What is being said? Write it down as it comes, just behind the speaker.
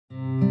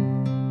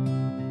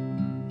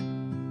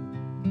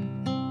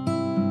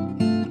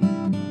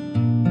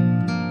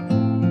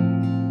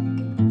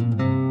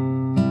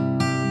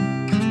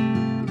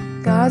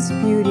God's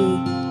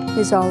beauty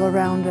is all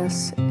around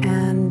us,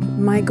 and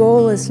my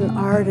goal as an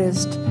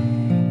artist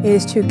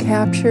is to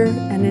capture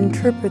and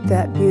interpret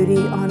that beauty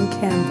on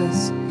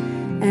canvas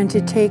and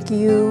to take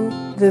you,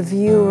 the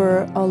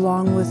viewer,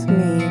 along with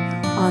me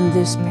on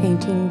this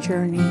painting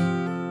journey.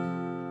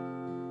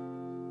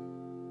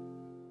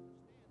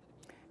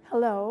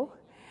 Hello,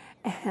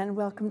 and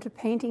welcome to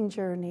Painting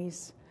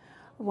Journeys.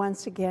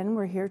 Once again,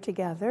 we're here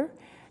together,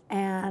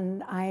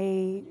 and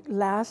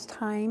last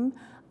time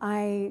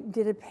I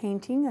did a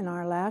painting in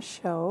our last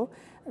show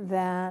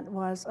that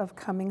was of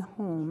coming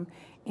home,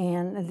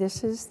 and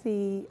this is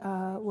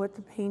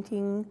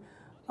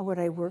what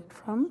I worked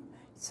from.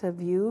 It's a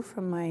view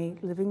from my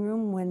living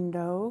room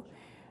window,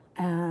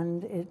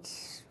 and it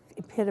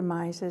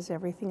epitomizes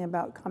everything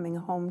about coming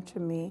home to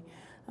me,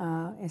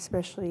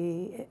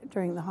 especially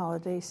during the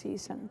holiday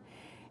season.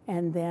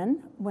 And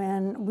then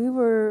when we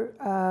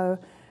were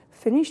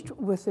finished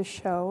with the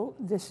show,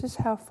 this is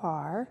how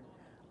far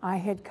I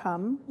had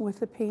come with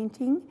the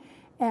painting.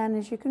 And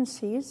as you can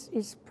see,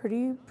 it's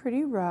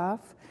pretty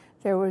rough.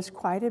 There was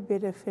quite a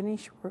bit of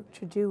finish work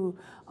to do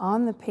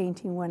on the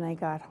painting when I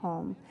got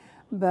home,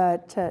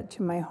 but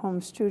to my home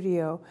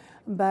studio.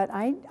 But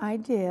I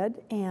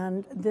did,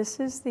 and this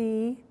is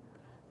the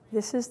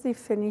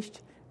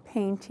finished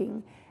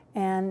painting.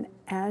 And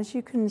as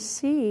you can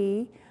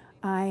see,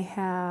 I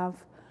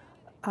have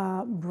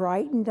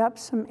brightened up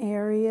some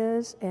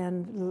areas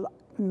and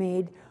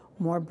made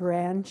more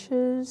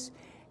branches,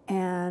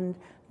 and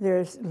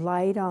there's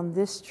light on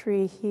this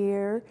tree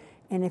here.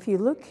 And if you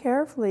look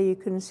carefully, you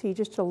can see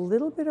just a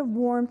little bit of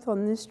warmth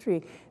on this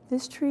tree.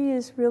 This tree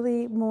is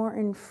really more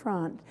in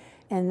front.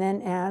 And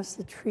then as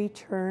the tree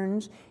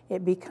turns,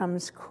 it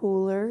becomes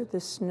cooler,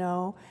 the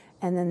snow,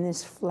 and then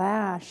this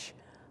flash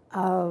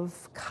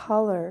of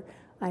color.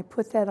 I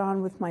put that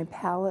on with my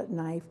palette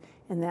knife,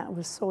 and that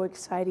was so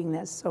exciting.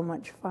 That's so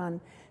much fun.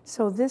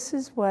 So this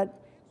is what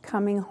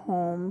coming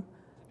home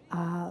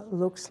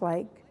looks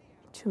like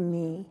to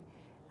me.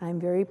 I'm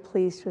very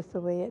pleased with the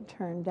way it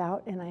turned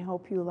out, and I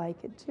hope you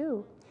like it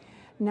too.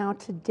 Now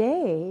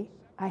today,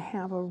 I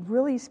have a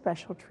really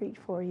special treat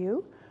for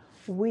you.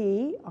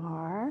 We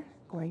are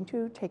going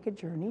to take a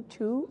journey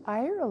to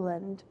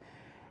Ireland,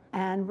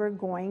 and we're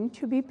going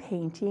to be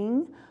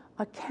painting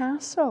a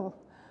castle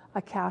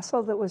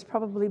that was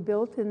probably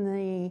built in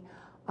the,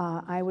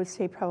 I would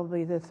say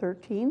probably the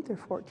 13th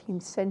or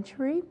 14th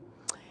century.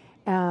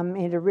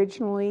 It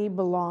originally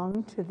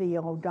belonged to the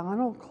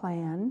O'Donnell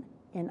clan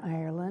in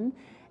Ireland,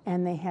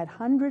 and they had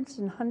hundreds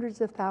and hundreds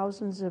of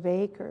thousands of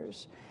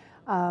acres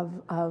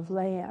of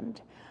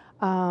land.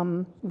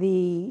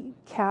 The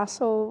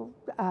castle,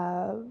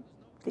 the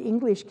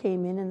English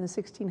came in the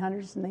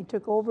 1600s, and they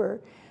took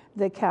over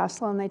the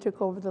castle and they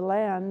took over the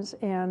lands,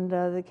 and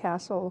the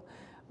castle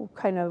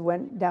kind of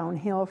went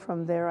downhill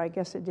from there. I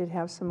guess it did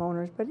have some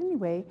owners, but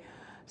anyway,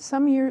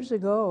 some years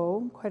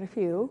ago, quite a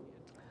few,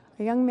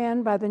 a young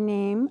man by the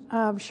name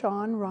of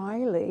Sean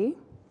Riley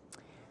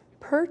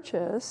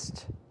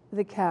purchased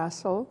the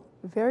castle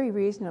very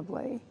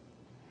reasonably,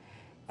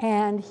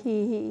 and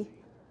he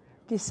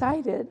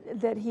decided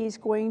that he's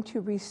going to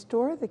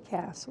restore the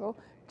castle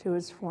to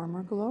its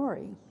former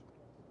glory.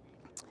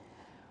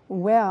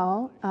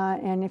 Well,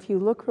 and if you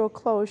look real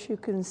close, you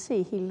can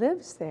see he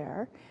lives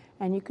there,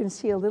 and you can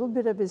see a little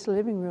bit of his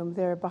living room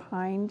there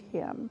behind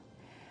him.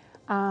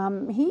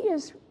 He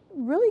is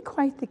really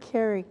quite the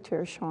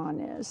character,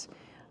 Sean is.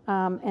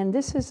 And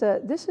this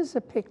is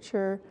a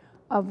picture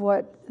of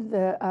what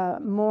the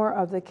more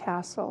of the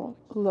castle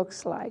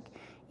looks like.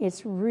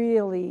 It's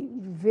really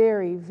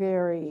very,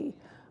 very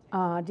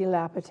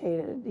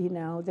dilapidated, you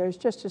know. There's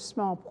just a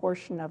small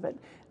portion of it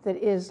that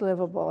is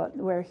livable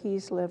where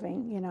he's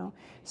living, you know.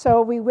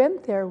 So we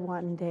went there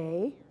one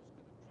day,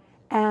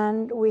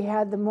 and we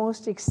had the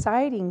most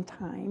exciting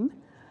time.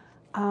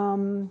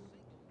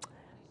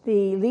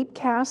 The Leap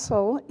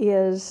Castle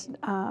is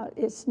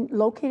it's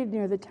located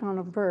near the town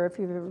of Birr, if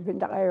you've ever been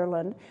to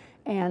Ireland,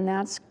 and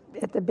that's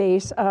at the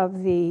base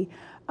of the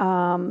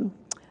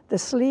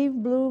Slieve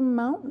Bloom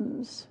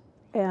Mountains,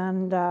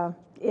 and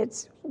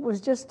it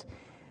was just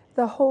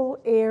the whole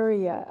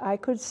area. I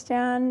could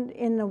stand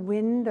in the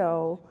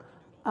window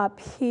up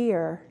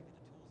here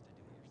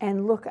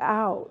and look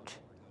out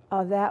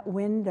of that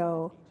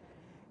window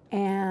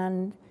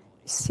and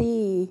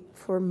see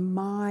for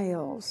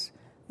miles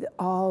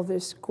all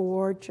this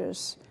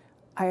gorgeous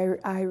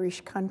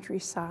Irish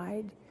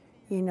countryside,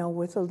 you know,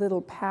 with the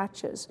little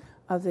patches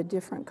of the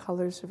different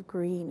colors of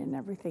green and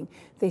everything.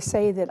 They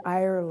say that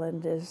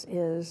Ireland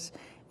is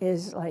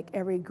like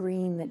every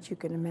green that you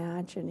can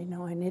imagine, you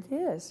know, and it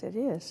is.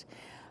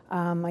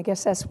 I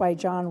guess that's why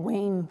John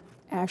Wayne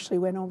actually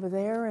went over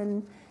there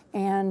and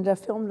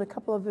filmed a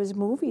couple of his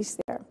movies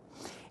there.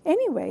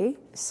 Anyway,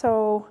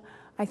 so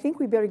I think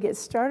we better get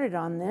started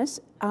on this.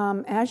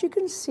 As you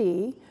can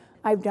see,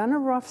 I've done a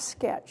rough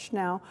sketch.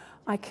 Now,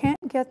 I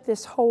can't get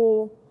this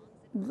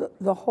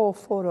the whole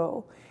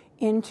photo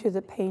into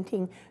the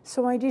painting.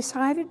 So I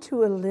decided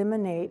to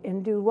eliminate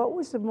and do what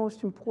was the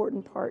most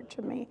important part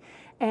to me.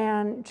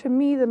 And to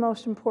me, the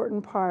most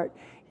important part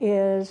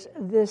is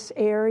this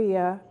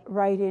area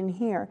right in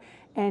here.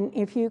 And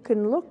if you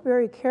can look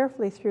very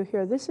carefully through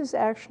here, this is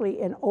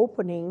actually an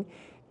opening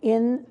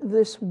in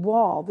this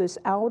wall, this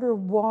outer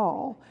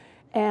wall.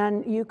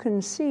 And you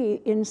can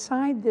see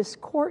inside this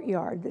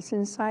courtyard that's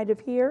inside of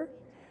here,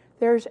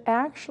 there's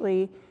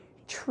actually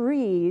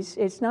trees.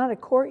 It's not a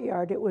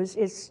courtyard,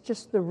 it's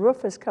just the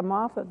roof has come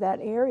off of that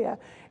area.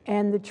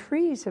 And the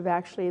trees have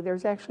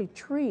there's actually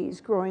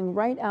trees growing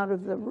right out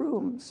of the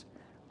rooms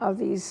of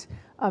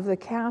the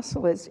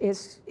castle.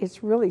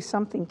 It's really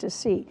something to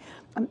see.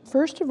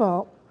 First of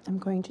all, I'm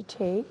going to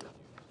take,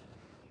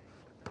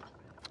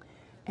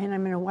 and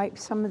I'm going to wipe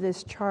some of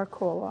this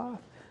charcoal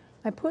off.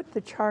 I put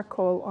the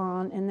charcoal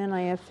on and then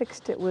I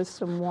affixed it with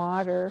some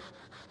water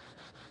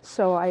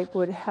so I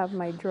would have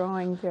my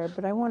drawing there,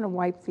 but I want to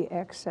wipe the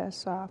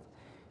excess off.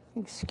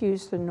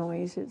 Excuse the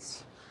noise,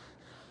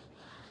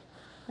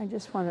 I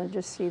just want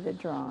to see the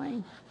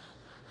drawing.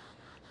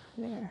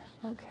 There,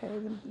 okay,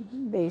 the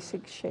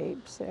basic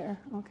shapes there,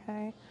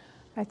 okay.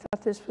 I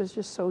thought this was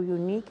just so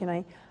unique, and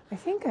I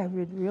think I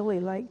would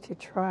really like to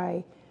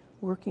try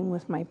working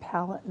with my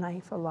palette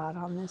knife a lot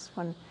on this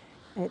one.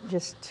 It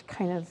just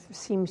kind of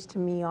seems to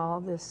me all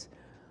this,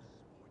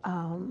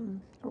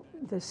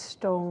 the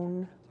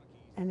stone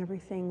and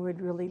everything would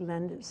really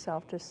lend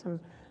itself to some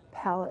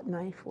palette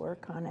knife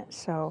work on it.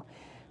 So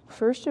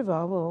first of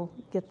all, we'll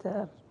get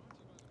the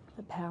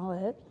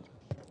palette.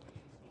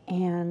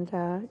 And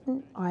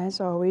as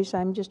always,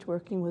 I'm just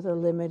working with a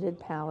limited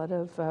palette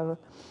of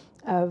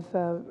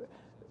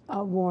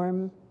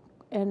warm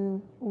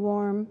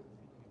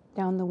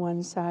down the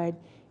one side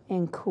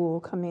and cool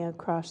coming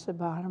across the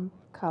bottom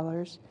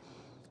colors.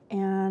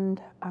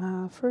 And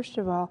first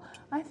of all,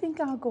 I think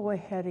I'll go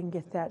ahead and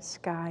get that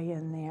sky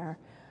in there.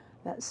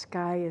 That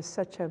sky is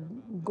such a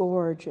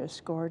gorgeous,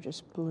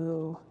 gorgeous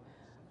blue.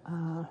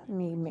 Let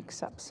me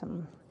mix up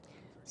some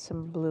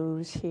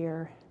blues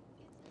here.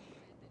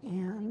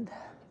 And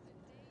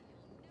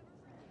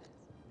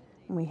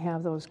we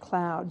have those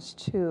clouds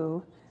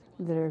too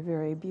that are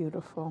very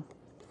beautiful.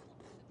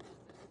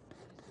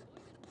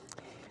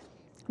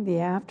 The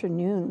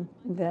afternoon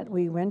that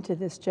we went to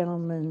this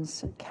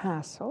gentleman's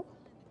castle,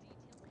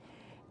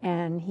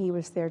 and he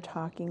was there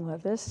talking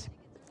with us,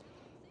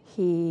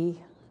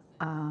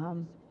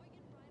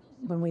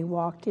 when we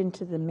walked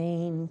into the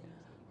main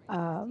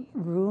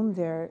room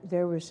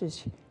there was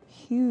this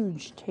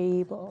huge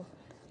table.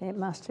 It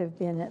must have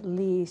been at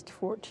least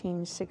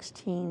 14,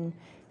 16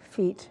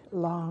 feet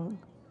long.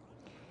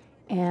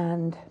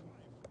 And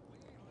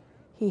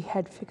he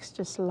had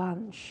fixed us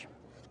lunch.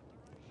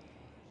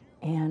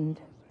 And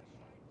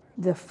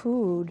the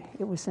food,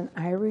 it was an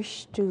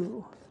Irish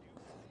stew.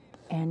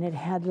 And it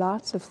had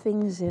lots of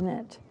things in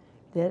it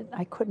that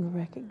I couldn't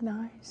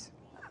recognize,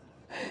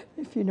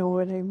 if you know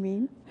what I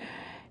mean.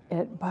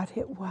 But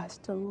it was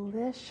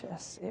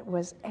delicious. It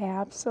was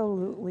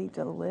absolutely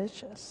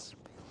delicious.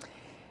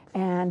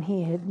 And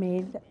he had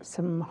made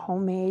some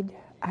homemade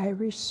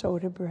Irish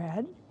soda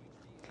bread.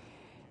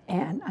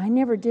 And I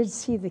never did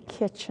see the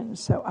kitchen,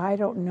 so I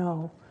don't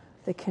know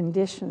the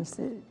conditions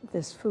that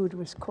this food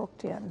was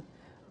cooked in.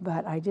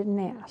 But I didn't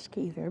ask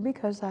either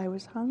because I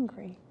was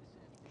hungry.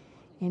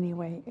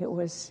 Anyway, it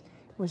was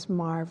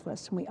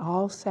marvelous. And we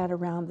all sat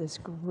around this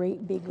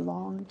great big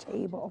long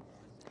table.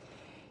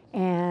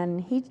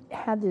 And he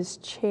had this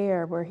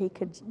chair where he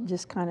could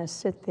just kind of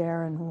sit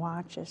there and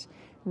watch us.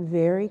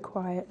 Very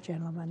quiet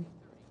gentleman,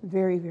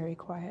 very, very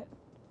quiet.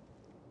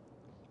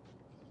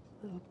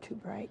 A little too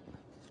bright.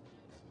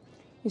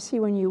 You see,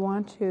 when you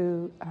want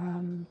to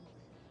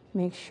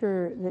make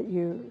sure that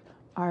you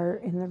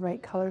are in the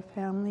right color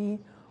family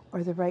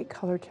or the right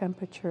color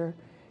temperature,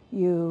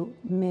 you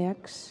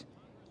mix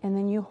and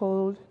then you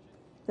hold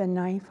the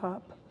knife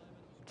up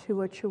to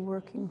what you're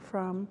working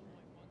from.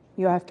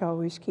 You have to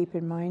always keep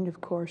in mind,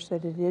 of course,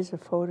 that it is a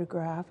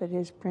photograph, it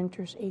is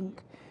printer's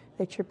ink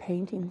that you're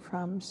painting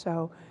from,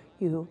 so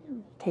you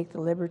take the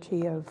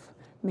liberty of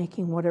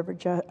making whatever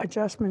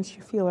adjustments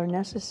you feel are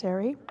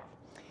necessary.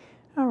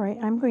 All right,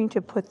 I'm going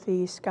to put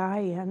the sky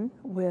in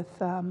with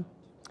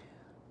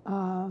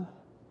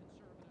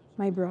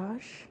my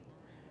brush,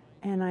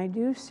 and I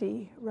do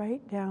see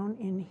right down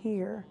in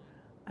here,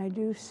 I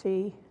do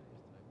see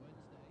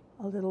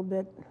a little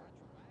bit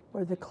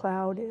where the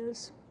cloud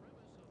is,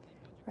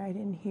 right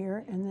in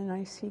here, and then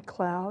I see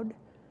cloud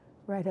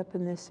right up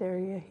in this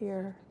area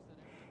here.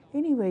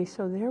 Anyway,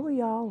 so there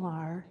we all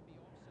are,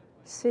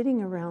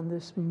 sitting around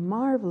this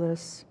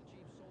marvelous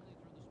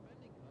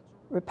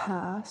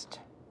repast,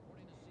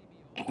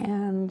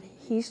 and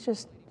he's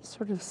just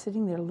sort of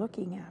sitting there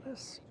looking at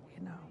us,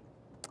 you know.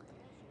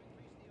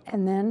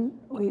 And then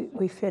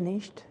we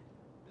finished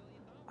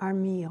our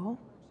meal,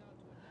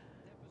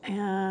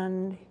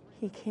 and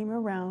he came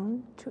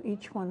around to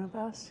each one of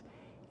us,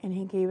 and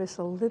he gave us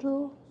a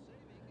little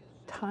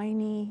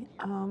tiny,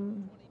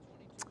 I'm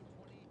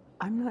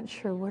not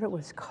sure what it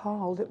was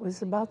called. It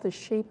was about the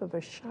shape of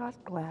a shot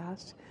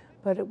glass,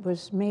 but it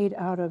was made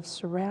out of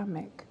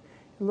ceramic.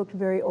 It looked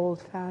very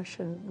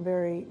old-fashioned,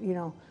 very, you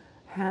know,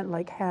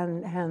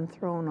 hand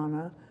thrown on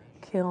a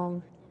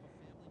kiln,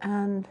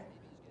 and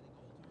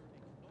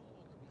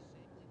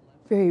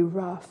very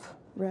rough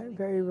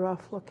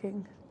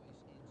looking.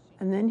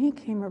 And then he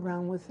came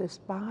around with this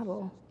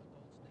bottle,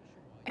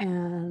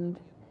 and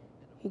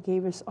he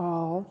gave us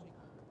all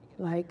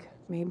like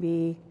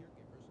maybe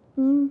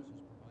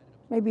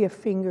a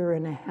finger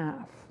and a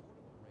half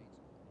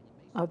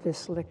of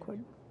this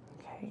liquid.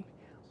 Okay.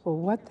 Well,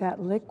 what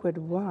that liquid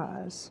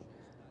was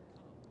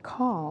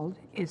called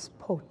is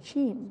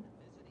poachine.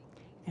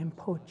 And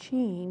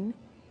poachine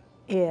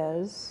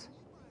is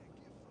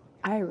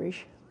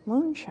Irish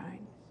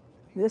moonshine.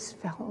 This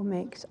fellow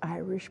makes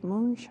Irish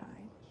moonshine.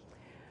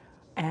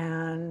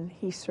 And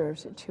he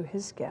serves it to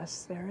his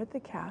guests there at the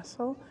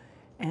castle.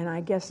 And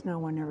I guess no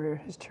one ever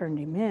has turned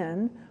him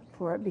in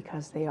for it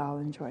because they all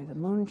enjoy the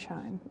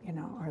moonshine, you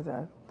know, or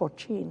the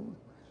poachine.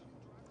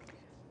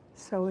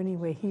 So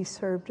anyway, he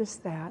served us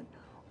that.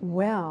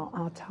 Well,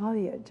 I'll tell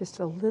you, just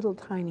a little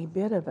tiny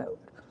bit of it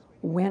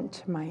went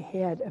to my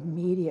head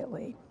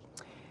immediately.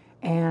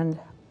 And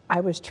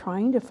I was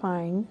trying to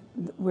find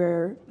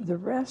where the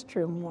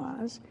restroom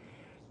was,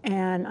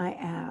 and I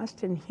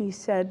asked, and he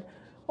said,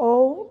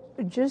 "Oh,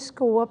 just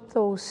go up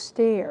those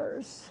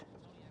stairs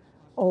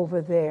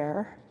over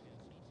there,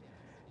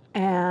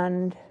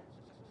 and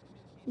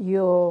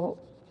you'll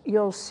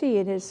see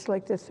it. It's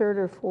like the third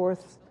or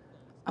fourth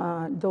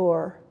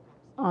door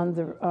on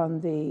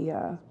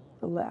the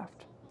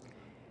left."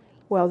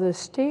 Well, the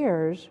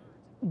stairs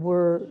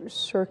were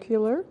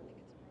circular,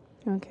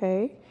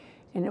 okay,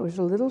 and it was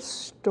a little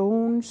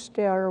stone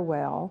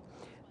stairwell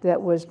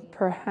that was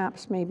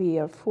perhaps maybe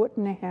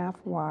 1.5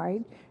 feet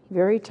wide,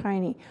 very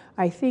tiny.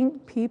 I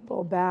think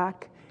people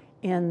back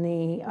in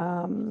the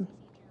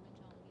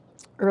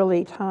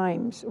early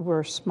times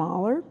were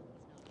smaller,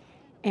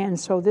 and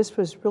so this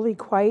was really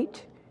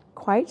quite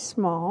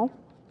small.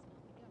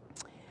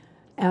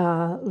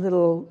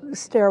 Little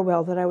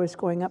stairwell that I was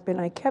going up, and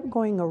I kept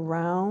going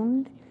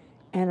around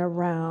and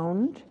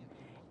around,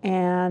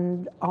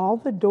 and all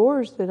the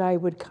doors that I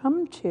would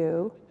come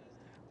to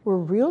were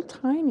real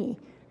tiny.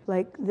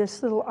 Like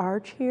this little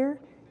arch here,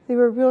 they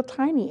were real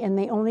tiny, and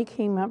they only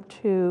came up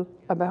to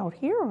about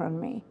here on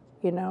me,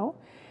 you know?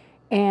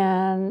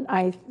 And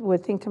I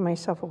would think to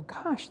myself, oh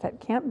gosh, that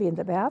can't be in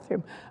the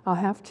bathroom. I'll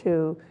have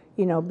to,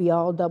 you know, be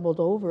all doubled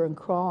over and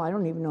crawl. I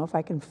don't even know if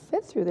I can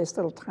fit through this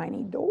little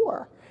tiny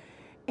door.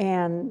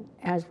 And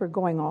as we're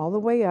going all the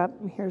way up,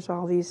 here's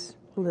all these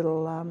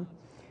little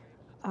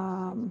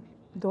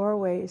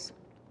doorways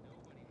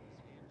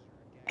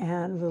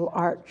and little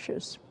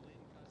arches.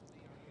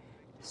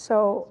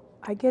 So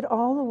I get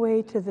all the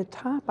way to the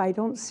top. I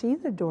don't see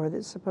the door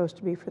that's supposed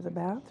to be for the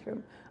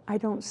bathroom. I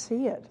don't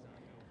see it.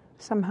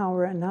 Somehow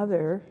or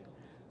another,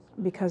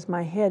 because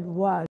my head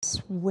was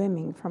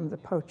swimming from the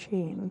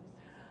poachine,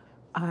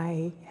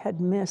 I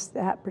had missed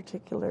that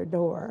particular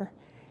door.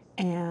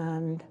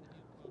 And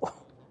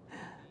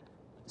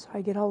so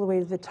I get all the way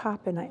to the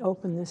top, and I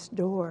open this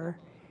door,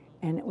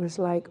 and it was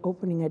like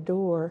opening a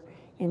door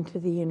into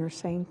the inner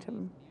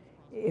sanctum.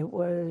 It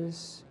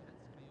was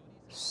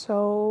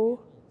so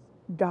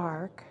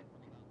dark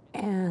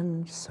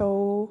and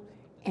so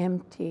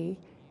empty,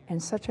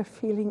 and such a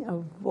feeling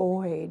of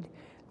void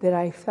that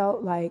I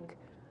felt like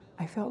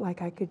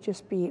I could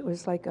just be, it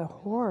was like a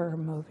horror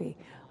movie.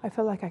 I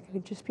felt like I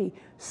could just be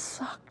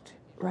sucked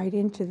right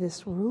into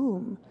this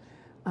room.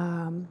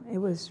 It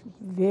was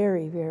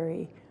very,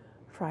 very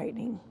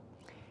frightening.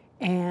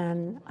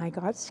 And I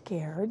got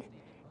scared,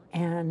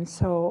 and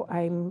so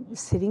I'm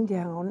sitting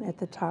down at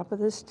the top of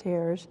the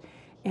stairs,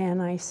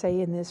 and I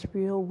say in this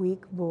real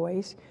weak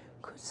voice,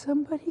 "Could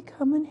somebody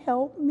come and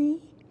help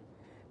me?"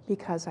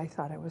 Because I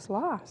thought I was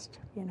lost,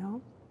 you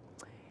know.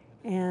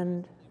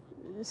 And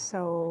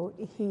so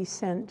he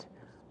sent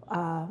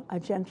a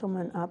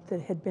gentleman up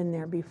that had been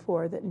there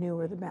before, that knew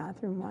where the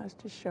bathroom was,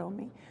 to show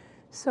me.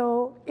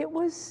 So it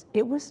was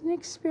an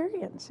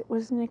experience. It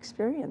was an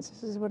experience.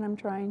 This is what I'm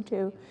trying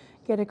to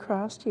get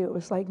across to you. It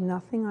was like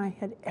nothing I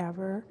had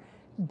ever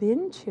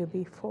been to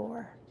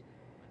before.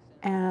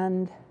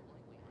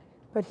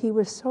 But he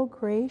was so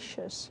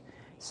gracious.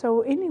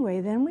 So anyway,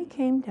 then we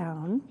came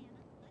down.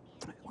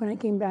 When I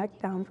came back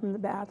down from the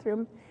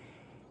bathroom,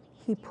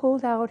 he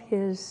pulled out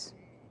his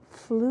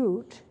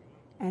flute,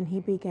 and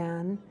he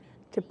began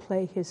to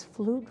play his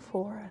flute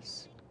for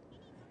us.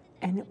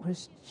 And it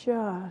was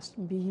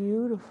just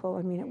beautiful.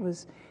 I mean, it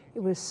was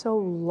so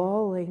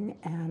lulling,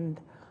 and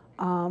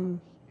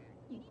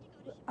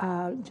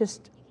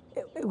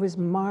it was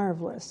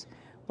marvelous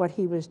what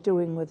he was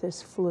doing with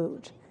this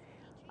flute.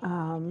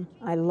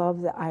 I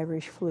love the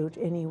Irish flute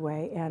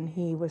anyway, and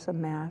he was a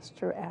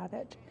master at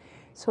it.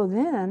 So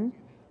then,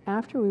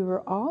 after we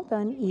were all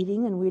done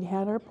eating and we'd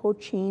had our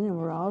poachine and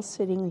we're all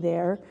sitting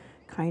there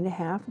kind of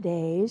half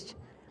dazed,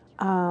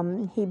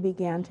 he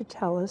began to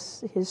tell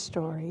us his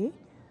story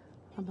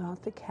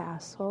about the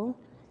castle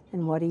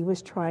and what he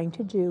was trying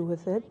to do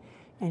with it.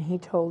 And he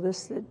told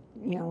us that,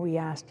 we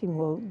asked him,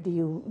 well, do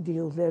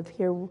you live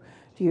here?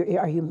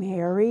 Are you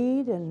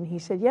married? And he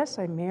said, yes,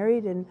 I'm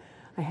married, and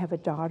I have a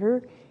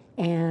daughter,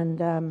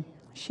 and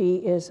she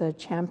is a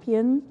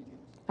champion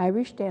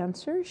Irish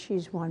dancer.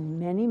 She's won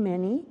many,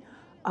 many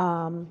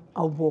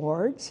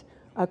awards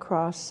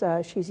across,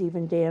 she's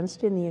even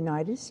danced in the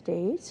United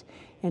States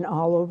and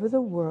all over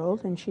the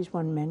world, and she's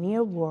won many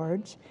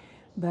awards.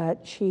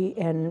 But she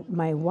and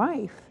my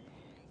wife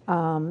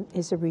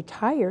is a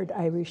retired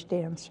Irish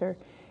dancer.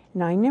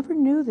 Now, I never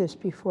knew this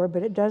before,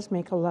 but it does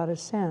make a lot of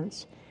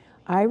sense.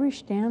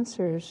 Irish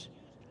dancers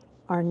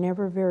are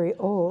never very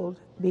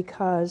old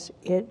because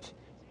it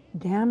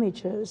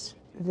damages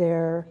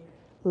their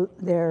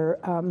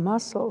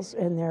muscles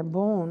and their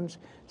bones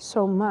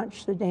so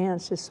much. The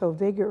dance is so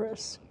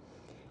vigorous.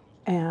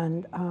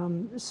 And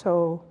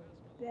so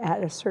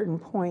at a certain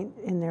point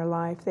in their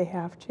life, they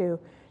have to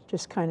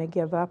just kind of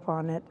give up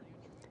on it.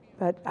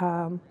 But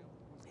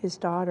his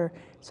daughter,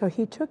 so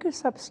he took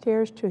us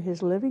upstairs to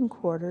his living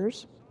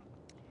quarters,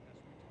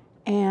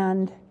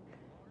 and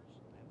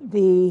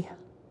they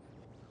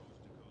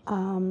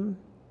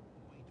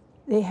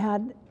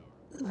had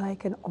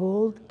like an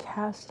old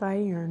cast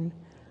iron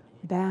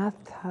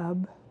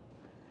bathtub,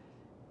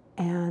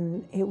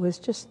 and it was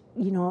just,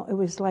 it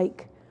was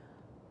like,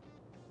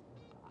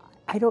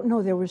 I don't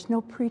know, there was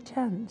no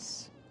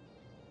pretense.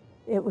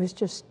 It was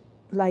just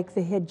like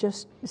they had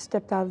just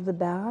stepped out of the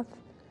bath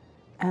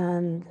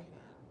and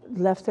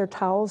left their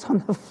towels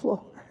on the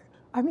floor.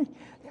 I mean,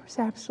 there was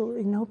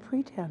absolutely no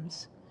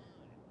pretense.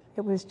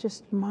 It was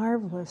just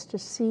marvelous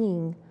just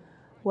seeing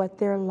what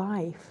their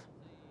life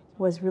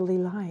was really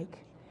like.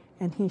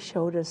 And he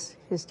showed us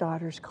his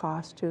daughter's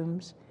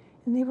costumes,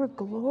 and they were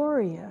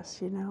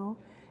glorious, And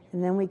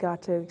then we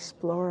got to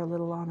explore a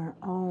little on our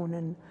own.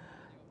 And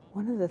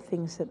one of the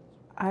things that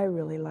I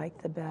really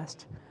liked the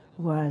best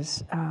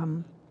was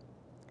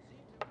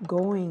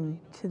going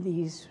to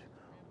these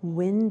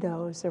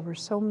windows. There were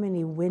so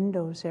many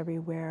windows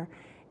everywhere,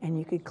 and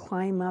you could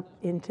climb up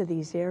into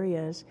these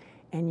areas,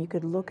 and you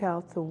could look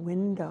out the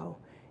window,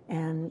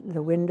 and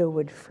the window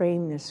would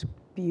frame this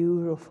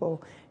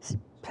beautiful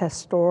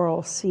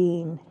pastoral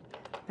scene.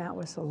 That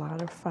was a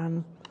lot of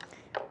fun.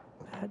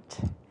 But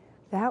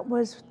that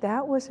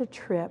was a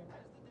trip.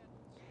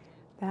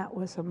 That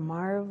was a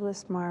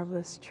marvelous,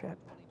 marvelous trip.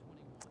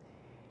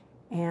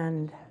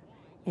 And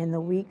in the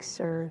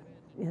weeks or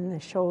in the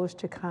shows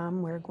to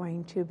come, we're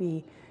going to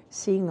be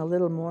seeing a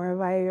little more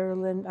of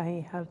Ireland.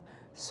 I have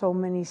so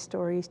many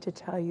stories to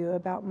tell you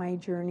about my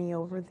journey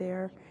over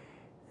there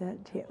that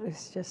it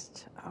was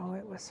just,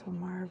 it was so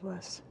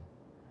marvelous.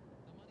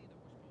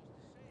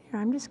 Here,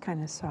 I'm just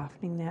kind of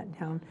softening that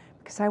down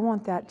because I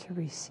want that to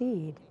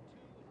recede.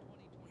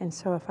 And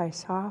so if I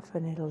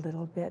soften it a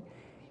little bit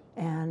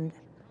and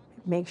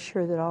make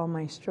sure that all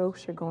my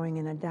strokes are going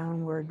in a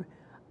downward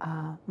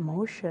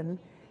motion,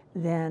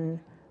 then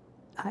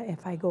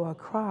if I go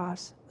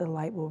across, the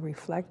light will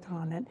reflect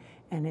on it,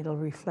 and it'll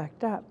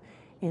reflect up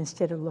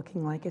instead of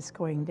looking like it's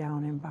going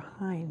down and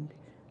behind.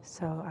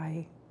 So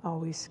I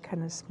always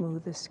kind of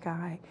smooth the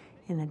sky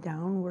in a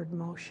downward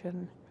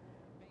motion.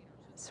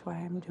 That's why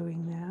I'm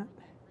doing that.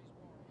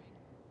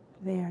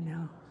 There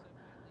now.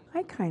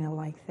 I kind of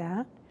like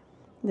that.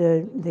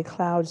 The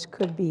clouds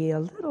could be a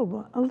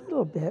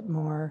little bit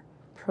more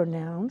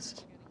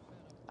pronounced.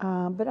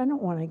 But I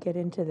don't want to get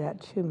into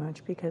that too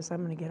much because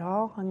I'm going to get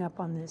all hung up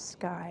on this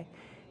sky.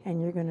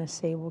 And you're going to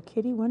say, well,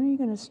 Kitty, when are you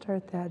going to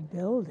start that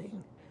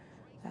building,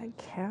 that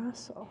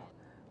castle?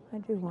 I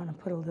do want to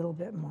put a little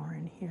bit more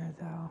in here,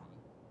 though.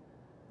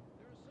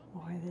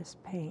 Boy, this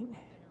paint.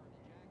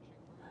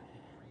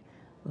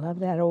 Love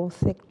that old,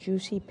 thick,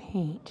 juicy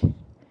paint.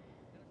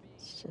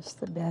 It's just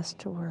the best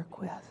to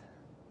work with.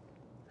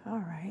 All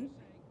right.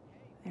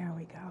 There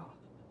we go.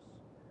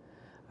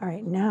 All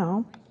right,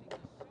 now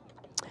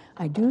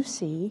I do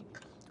see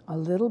a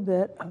little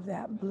bit of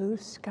that blue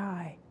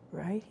sky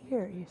right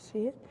here. You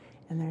see it?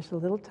 And there's a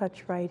little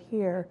touch right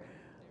here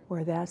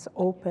where that's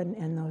open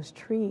and those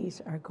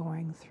trees are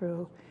going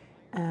through.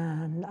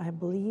 And I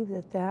believe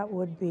that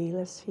would be,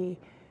 let's see,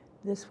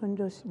 this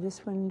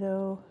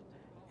window,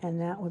 and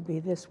that would be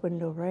this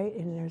window, right?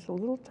 And there's a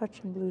little touch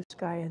of blue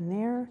sky in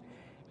there,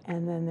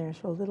 and then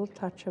there's a little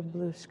touch of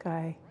blue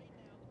sky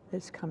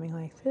that's coming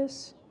like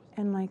this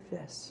and like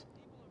this.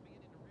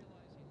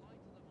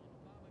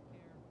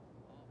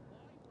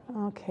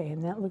 Okay,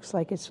 and that looks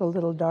like it's a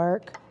little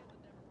dark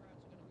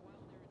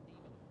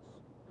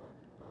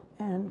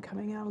and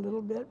coming out a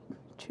little bit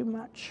too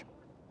much.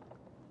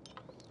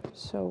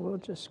 So we'll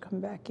just come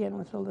back in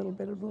with a little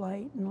bit of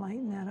light and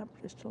lighten that up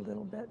just a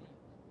little bit.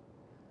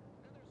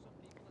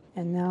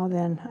 And now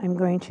then I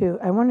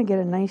want to get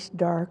a nice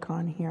dark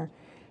on here.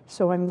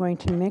 So I'm going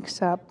to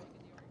mix up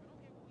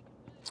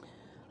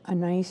a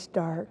nice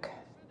dark.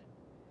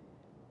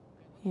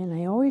 And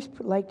I always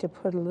like to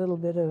put a little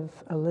bit of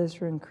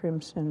alizarin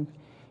crimson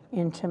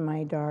into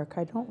my dark.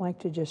 I don't like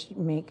to just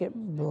make it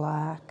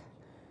black.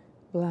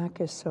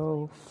 Black is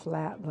so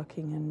flat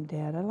looking and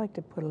dead. I like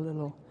to put a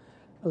little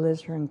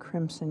alizarin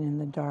crimson in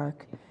the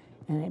dark.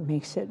 and it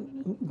makes it,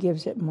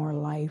 gives it more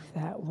life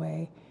that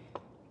way.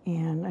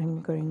 And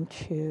I'm going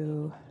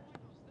to,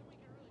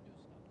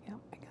 yeah,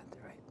 I got the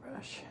right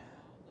brush.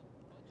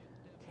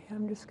 Okay,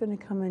 I'm just going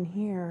to come in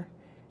here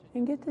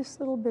and get this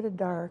little bit of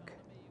dark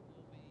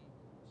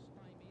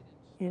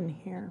in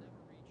here.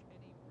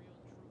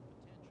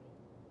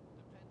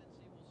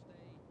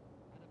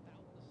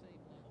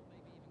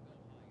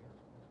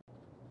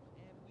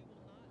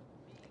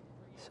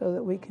 So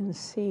that we can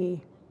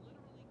see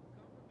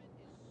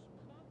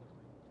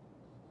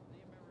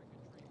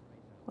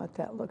what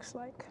that looks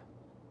like.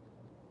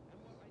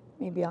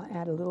 Maybe I'll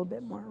add a little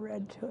bit more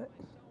red to it.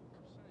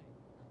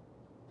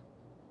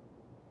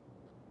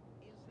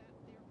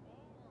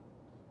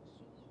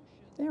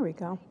 There we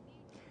go.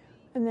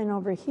 And then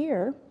over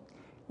here,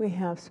 we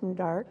have some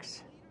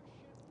darks.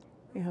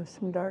 We have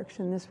some darks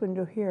in this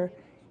window here.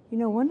 You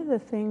know, one of the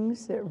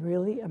things that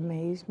really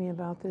amazed me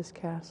about this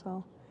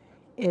castle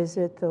is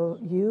that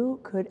you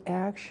could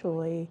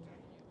actually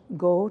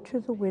go to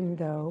the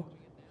window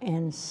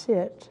and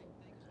sit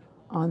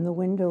on the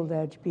window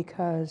ledge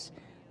because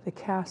the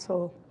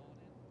castle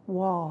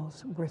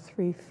walls were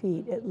 3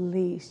 feet, at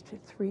least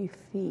 3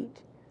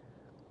 feet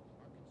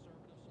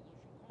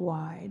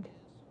wide.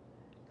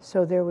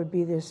 So there would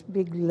be this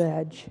big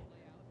ledge,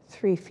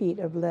 3 feet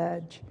of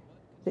ledge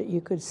that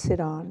you could sit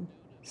on,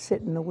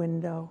 sit in the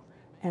window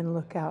and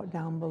look out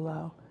down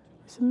below.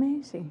 It's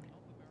amazing.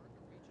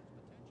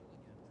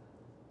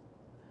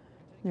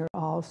 There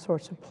are all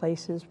sorts of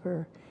places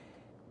where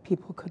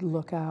people could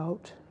look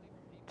out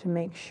to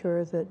make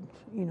sure that,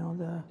 you know,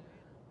 the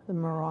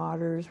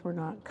marauders were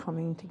not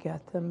coming to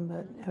get them,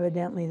 but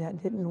evidently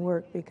that didn't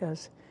work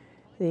because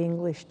the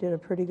English did a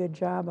pretty good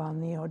job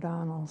on the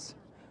O'Donnells,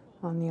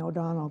 on the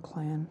O'Donnell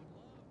clan.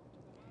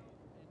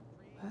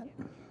 But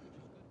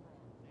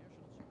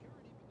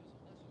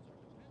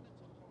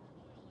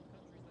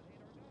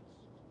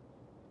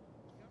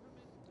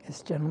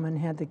this gentleman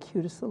had the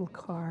cutest little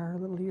car, a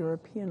little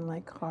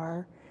European-like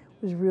car.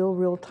 It was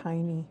real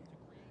tiny.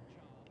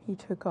 He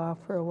took off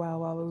for a while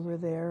we were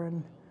there,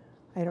 and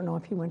I don't know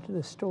if he went to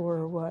the store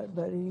or what,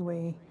 but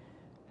anyway,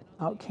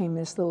 out came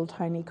this little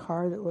tiny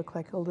car that looked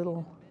like a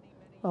little,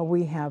 well,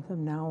 we have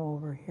them now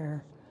over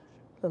here,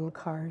 little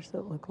cars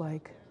that look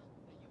like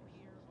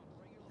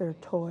they're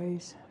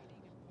toys,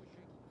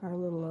 our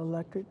little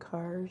electric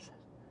cars.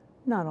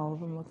 Not all of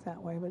them look that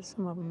way, but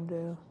some of them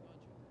do.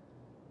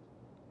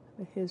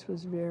 But his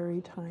was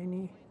very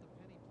tiny.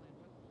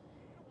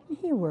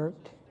 He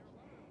worked.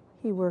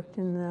 He worked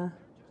in the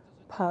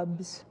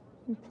pubs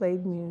and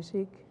played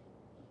music,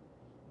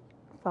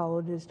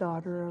 followed his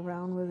daughter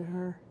around with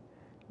her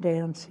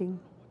dancing.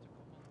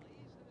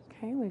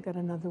 Okay, we've got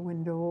another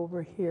window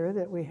over here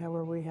that we have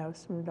where we have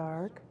some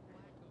dark.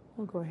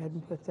 We'll go ahead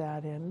and put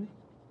that in.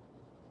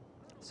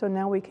 So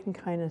now we can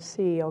kind of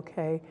see,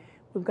 okay,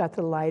 we've got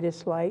the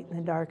lightest light and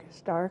the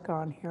darkest dark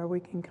on here. We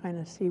can kind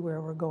of see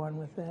where we're going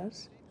with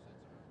this.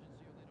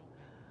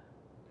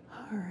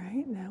 All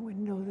right, that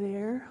window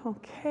there,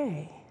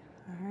 okay.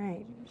 All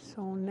right,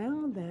 so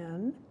now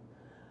then,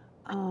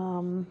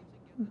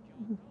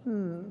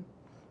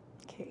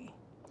 okay,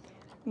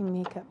 let me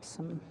make up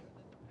some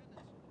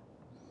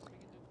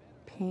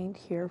paint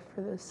here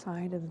for the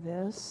side of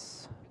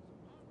this.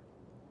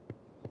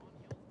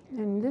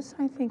 And this,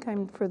 I think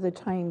for the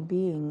time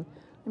being,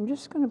 I'm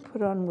just going to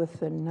put on with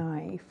the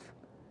knife,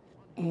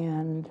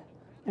 and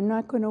I'm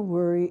not going to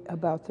worry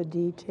about the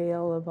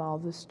detail of all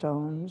the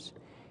stones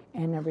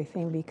and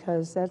everything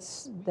because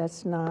that's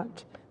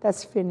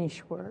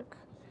finish work.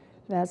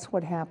 That's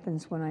what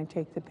happens when I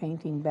take the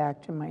painting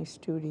back to my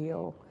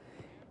studio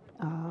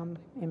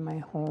in my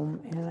home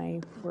and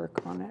I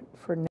work on it.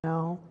 For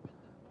now,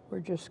 we're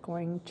just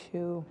going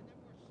to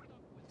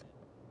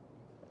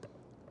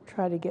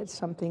try to get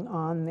something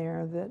on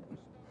there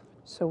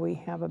so we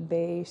have a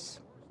base.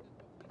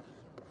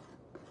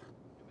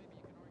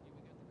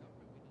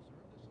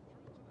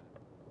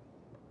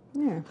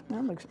 Yeah,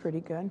 that looks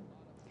pretty good.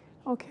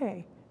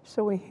 Okay,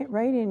 so we hit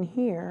right in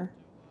here,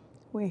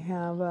 we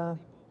have a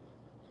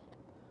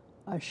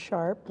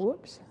sharp,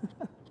 whoops,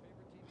 a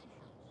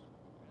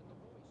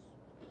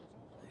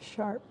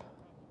sharp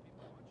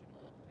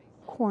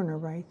corner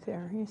right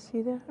there. You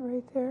see that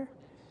right there?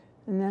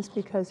 And that's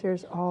because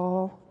there's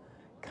all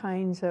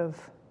kinds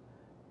of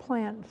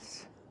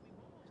plants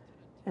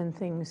and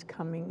things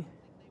coming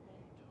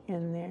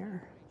in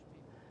there.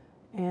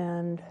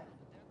 And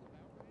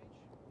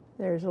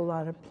there's a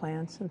lot of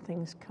plants and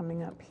things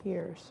coming up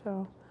here.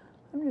 So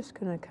I'm just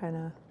going to kind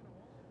of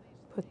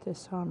put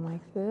this on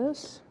like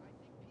this.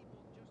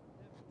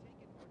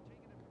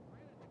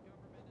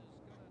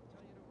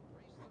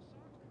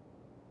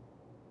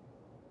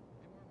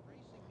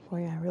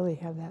 Boy, I really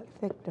have that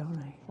thick, don't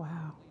I?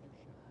 Wow.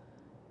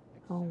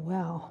 Oh,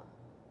 well.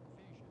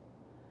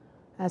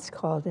 That's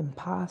called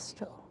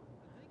impasto,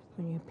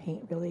 when you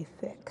paint really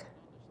thick.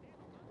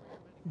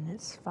 And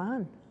it's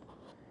fun.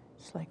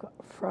 It's like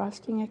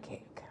frosting a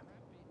cake.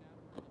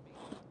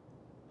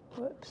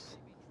 Whoops.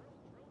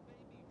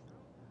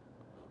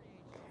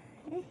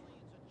 Okay.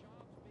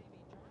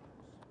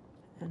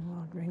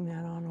 bring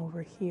that on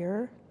over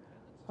here,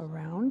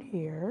 around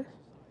here,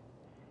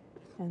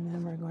 and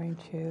then we're going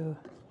to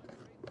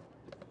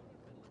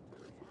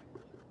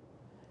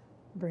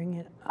bring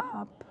it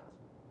up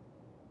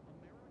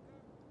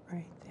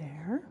right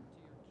there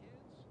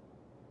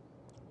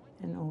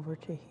and over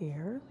to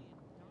here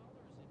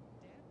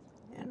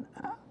and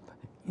up.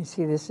 You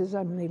see, this is,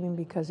 I'm leaving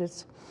because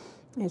it's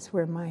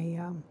where my,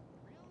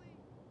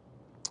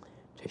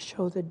 to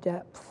show the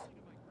depth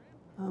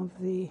of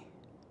the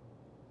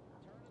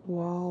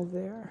wall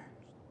there.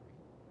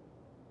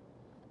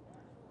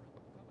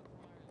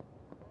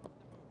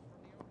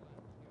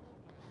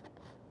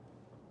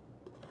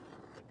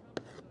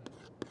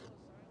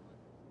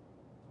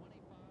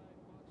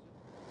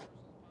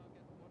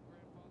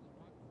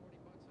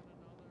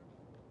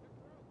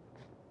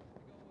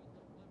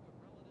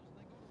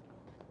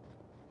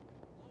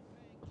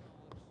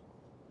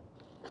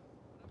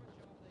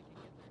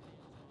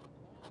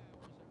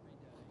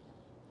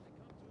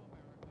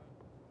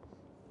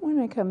 When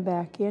I come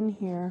back in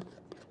here,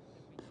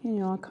 you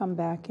know, I'll come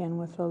back in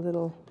with a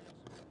little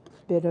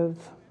bit of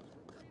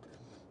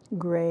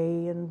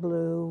gray and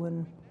blue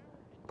and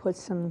put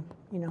some,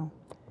 you know,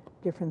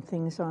 different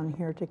things on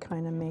here to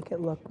kind of make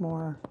it look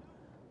more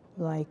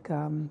like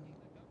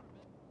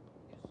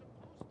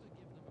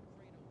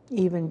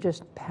even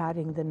just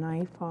patting the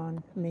knife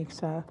on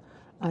makes a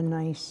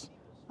nice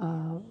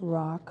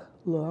rock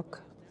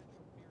look.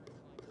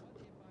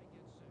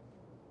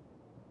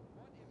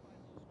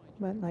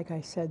 But like I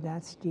said,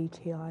 that's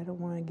detail. I don't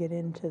want to get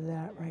into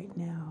that right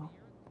now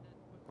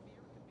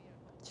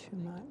too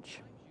much.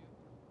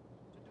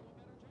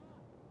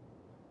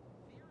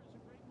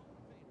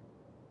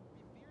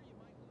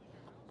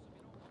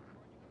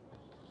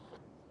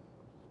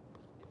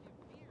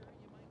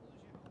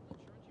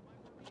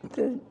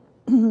 The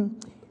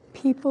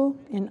people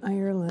in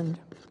Ireland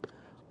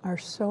are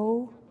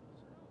so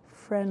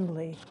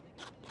friendly,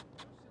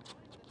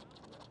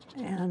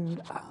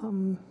 and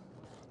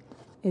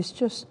it's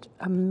just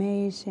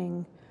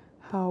amazing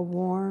how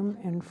warm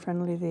and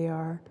friendly they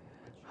are,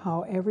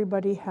 how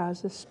everybody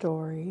has a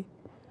story,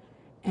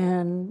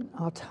 and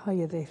I'll tell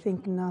you, they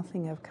think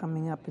nothing of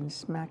coming up and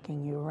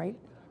smacking you right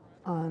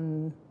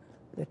on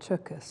the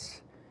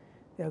tuchus.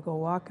 They'll go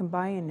walking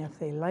by, and if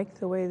they like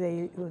the way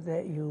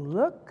that you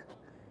look,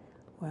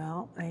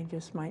 well, they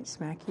just might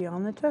smack you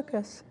on the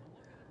tuchus.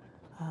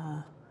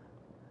 I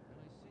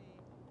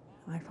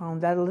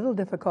found that a little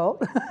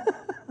difficult.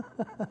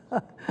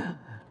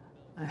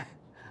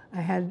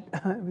 I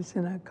was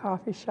in a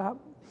coffee shop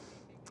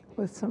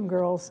with some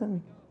girls,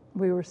 and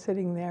we were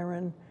sitting there,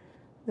 and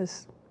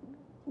this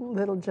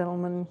little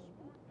gentleman,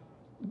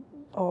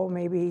 oh,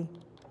 maybe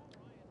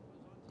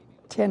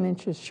 10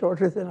 inches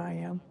shorter than I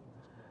am,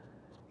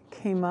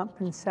 came up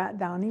and sat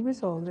down. He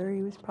was older.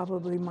 He was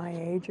probably my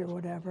age or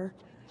whatever,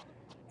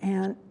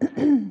 and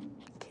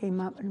came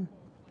up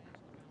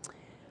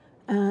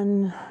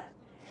and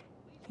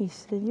he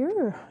said,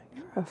 "You're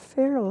a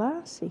fair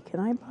lassie. Can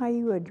I buy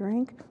you a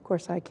drink?" Of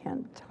course, I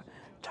can't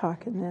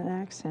talk in that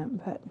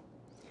accent, but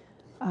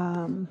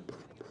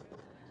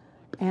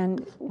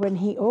and when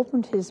he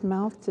opened his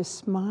mouth to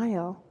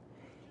smile,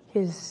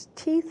 his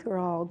teeth were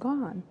all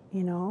gone,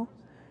 you know.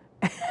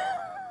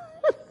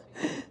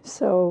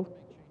 So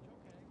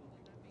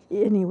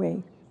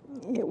anyway,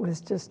 it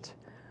was just,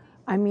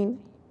 I mean,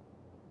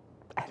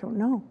 I don't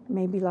know.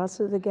 Maybe lots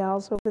of the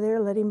gals over there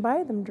let him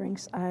buy them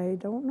drinks. I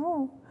don't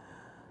know.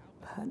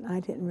 But I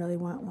didn't really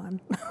want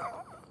one.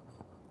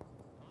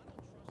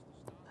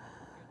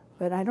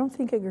 But I don't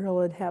think a girl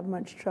would have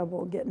much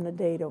trouble getting a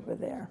date over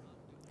there.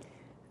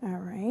 All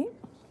right.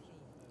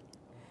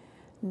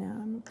 Now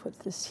I'm going to put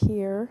this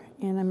here,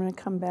 and I'm going to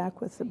come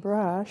back with the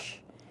brush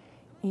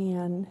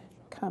and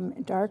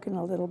darken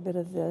a little bit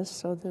of this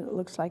so that it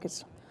looks like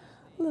it's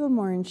a little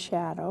more in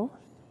shadow.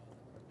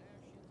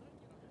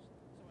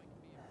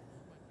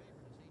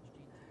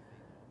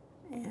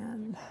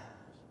 And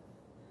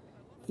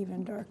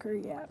even darker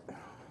yet.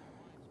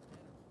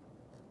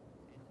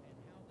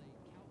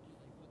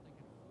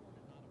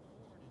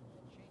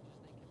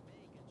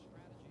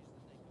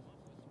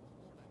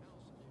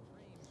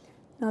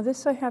 Now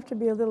this I have to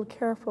be a little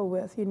careful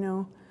with, you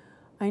know.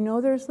 I know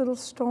there's little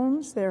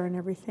stones there and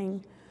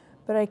everything,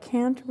 but I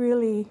can't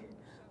really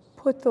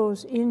put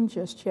those in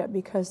just yet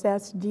because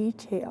that's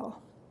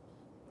detail.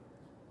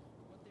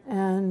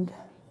 And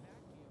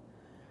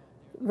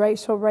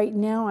so right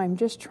now I'm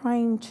just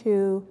trying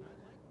to,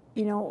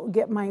 you know,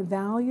 get my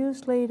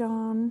values laid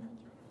on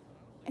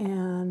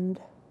and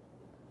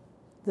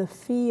the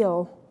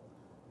feel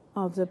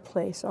of the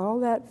place. All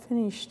that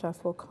finished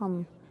stuff will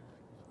come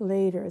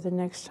later, the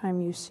next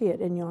time you see it,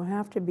 and you'll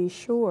have to be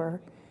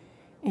sure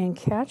and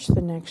catch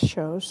the next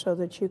show so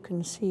that you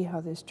can see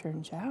how this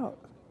turns out.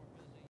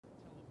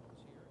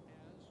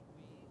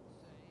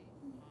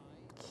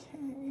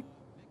 Okay.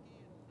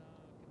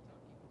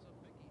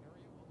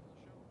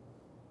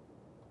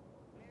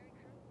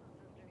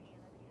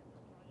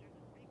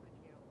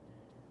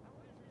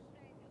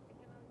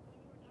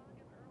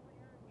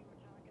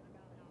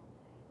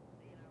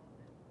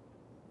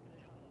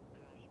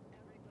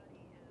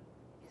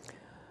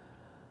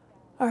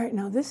 All right,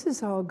 now this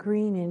is all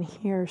green in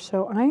here,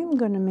 so I'm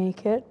going to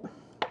make it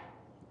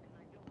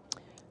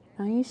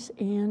nice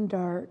and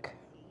dark.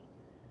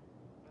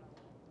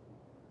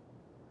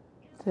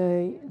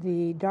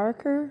 The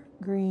darker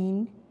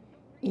green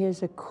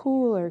is a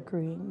cooler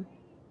green.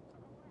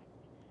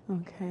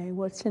 Okay,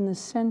 what's in the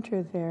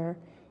center there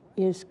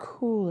is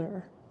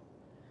cooler.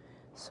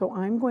 So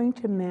I'm going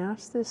to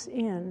mask this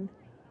in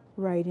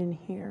right in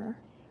here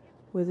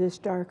with this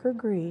darker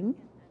green.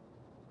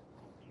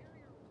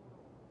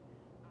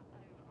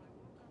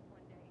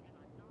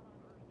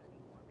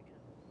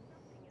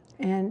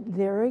 And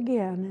there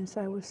again, as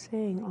I was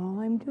saying, all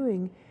I'm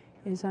doing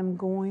is I'm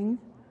going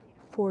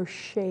for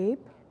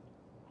shape,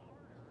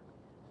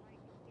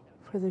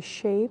 for the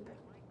shape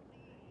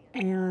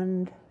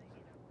and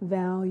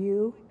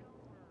value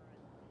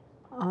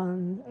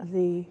on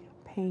the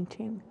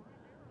painting.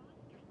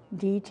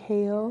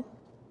 Detail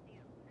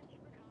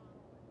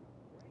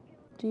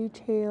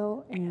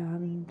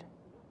and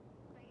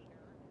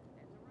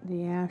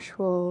the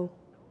actual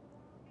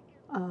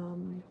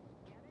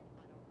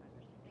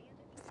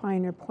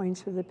finer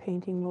points of the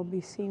painting will be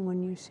seen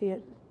when you see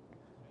it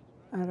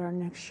at our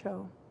next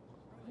show.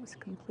 It's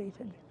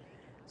completed.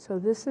 So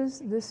this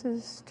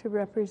is to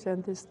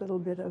represent this little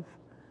bit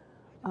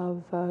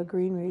of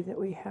greenery that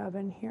we have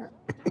in here.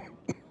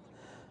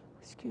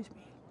 Excuse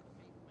me.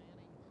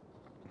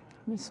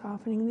 I'm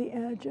softening the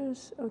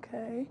edges,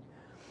 okay.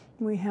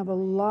 We have a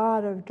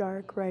lot of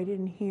dark right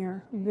in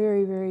here,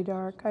 very, very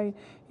dark.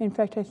 In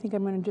fact, I think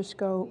I'm going to just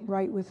go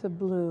right with the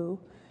blue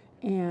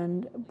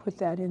and put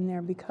that in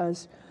there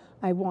because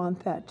I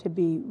want that to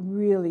be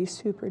really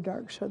super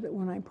dark so that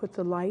when I put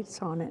the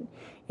lights on it,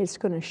 it's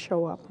going to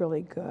show up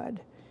really good.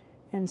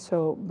 And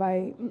so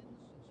by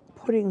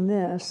putting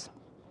this,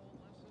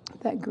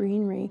 that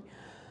greenery,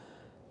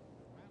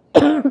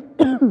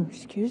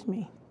 excuse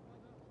me,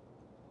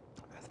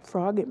 a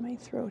frog in my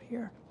throat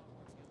here.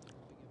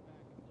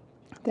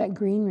 That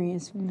greenery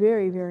is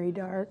very, very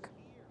dark.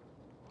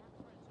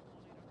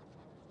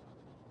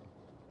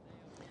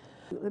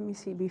 Let me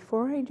see,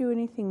 before I do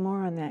anything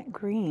more on that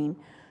green,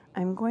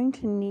 I'm going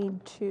to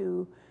need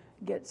to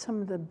get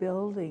some of the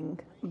building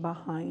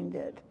behind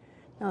it.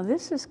 Now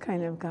this has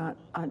kind of got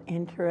a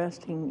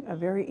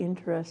very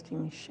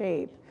interesting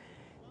shape.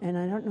 And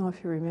I don't know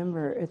if you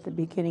remember at the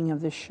beginning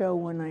of the show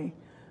when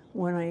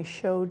I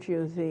showed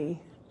you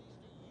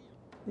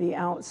the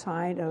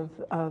outside of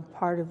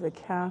part of the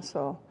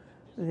castle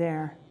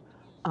there.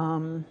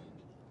 You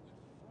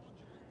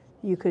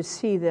could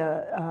see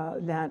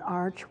that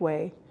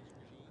archway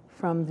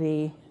from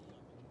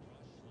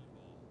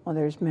well,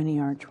 there's many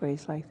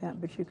archways like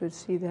that, but you could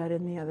see that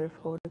in the other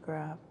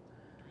photograph.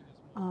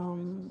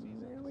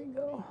 There we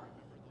go.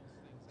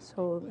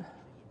 So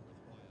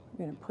I'm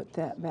going to put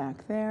that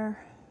back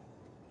there.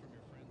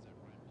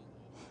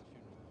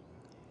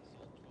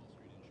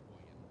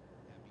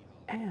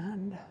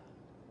 And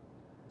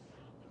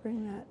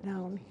bring that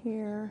down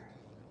here.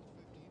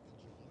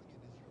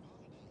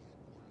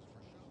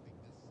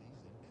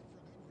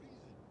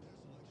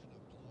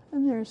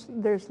 And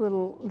there's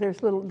little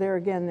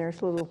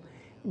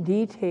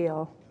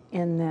detail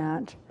in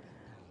that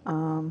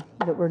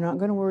that we're not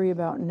going to worry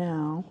about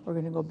now. We're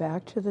going to go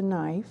back to the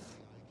knife.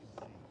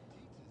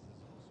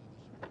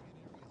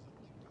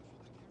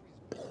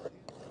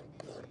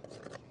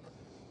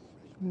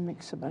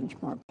 Mix a bunch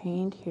more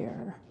paint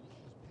here.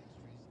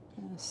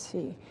 Let's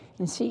see.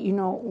 And see, you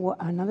know,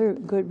 another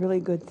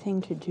really good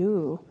thing to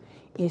do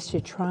is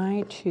to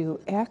try to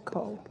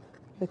echo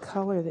the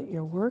color that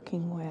you're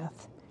working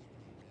with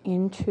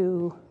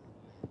into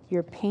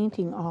your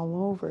painting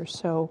all over.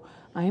 So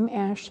I'm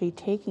actually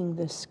taking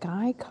the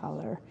sky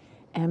color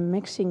and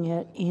mixing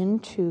it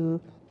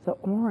into the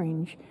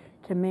orange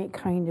to make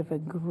kind of a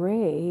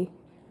gray.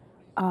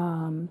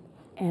 And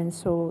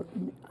so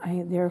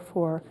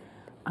therefore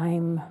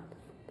I'm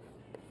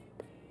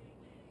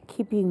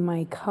keeping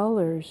my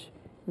colors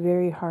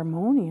very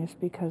harmonious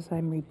because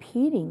I'm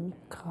repeating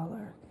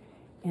color.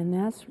 And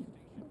that's,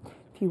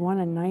 if you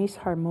want a nice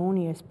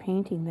harmonious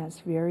painting,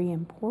 that's very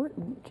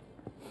important.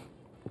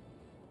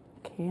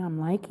 Okay, I'm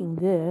liking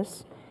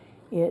this.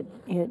 It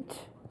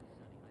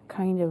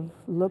kind of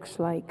looks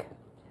like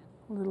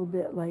a little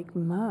bit like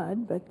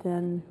mud, but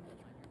then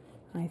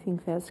I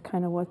think that's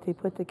kind of what they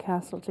put the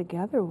castle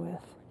together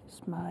with,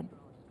 is mud.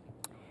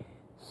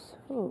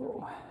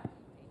 So,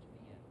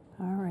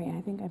 all right,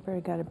 I think I've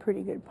already got a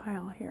pretty good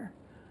pile here.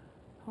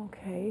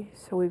 Okay,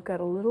 so we've got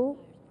a little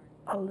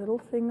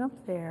thing up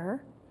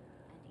there,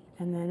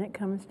 and then it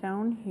comes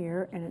down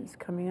here, and it's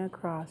coming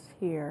across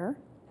here.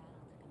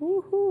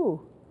 Woohoo!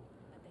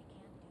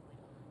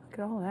 Look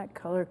at all that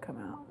color come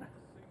out.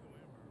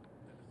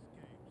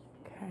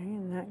 Okay,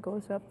 and that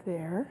goes up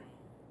there.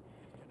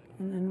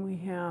 And then we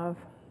have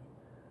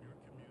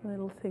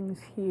little things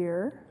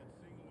here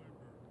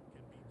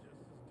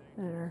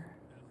that are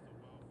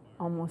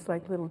almost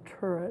like little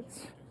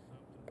turrets.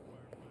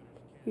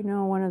 You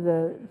know, one of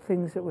the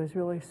things that was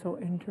really so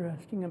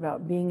interesting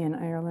about being in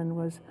Ireland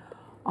was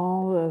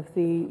all of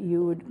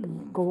you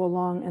would go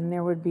along and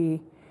there would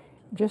be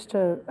just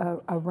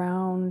a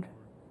round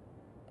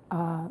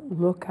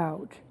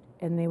lookout,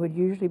 and they would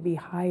usually be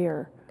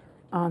higher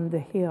on the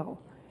hill,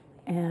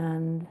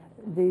 and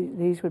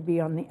these would be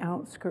on the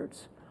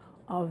outskirts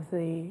of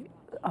the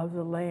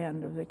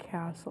land of the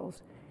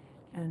castles,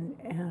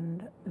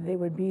 and they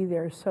would be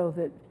there so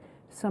that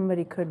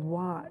somebody could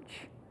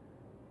watch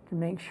to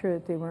make sure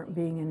that they weren't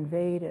being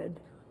invaded,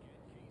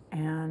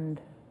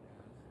 and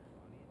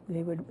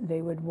they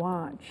would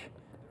watch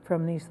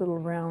from these little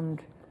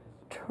round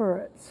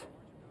turrets.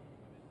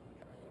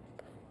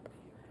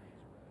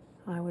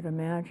 I would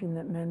imagine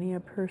that many a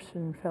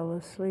person fell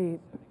asleep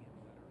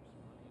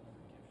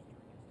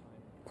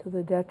to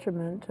the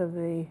detriment of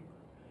the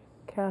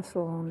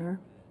castle owner.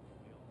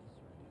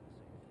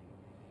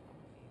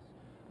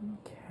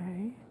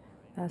 Okay,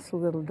 that's a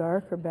little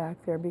darker back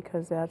there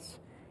because that's,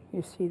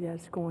 you see,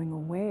 that's going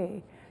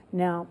away.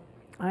 Now,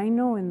 I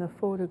know in the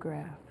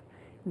photograph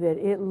that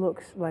it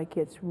looks like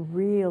it's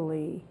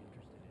really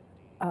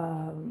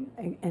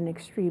an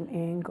extreme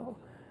angle,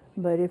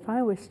 but if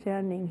I was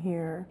standing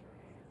here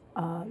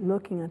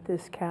looking at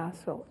this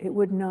castle, it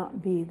would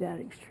not be that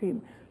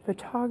extreme.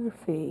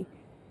 Photography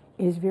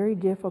is very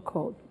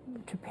difficult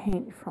to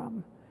paint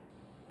from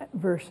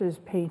versus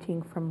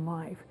painting from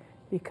life,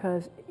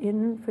 because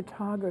in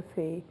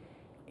photography,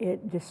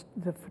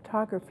 the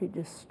photography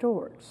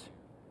distorts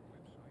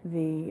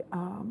the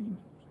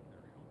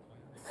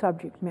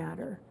subject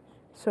matter.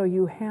 So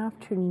you have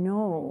to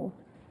know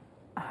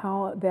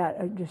how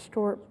that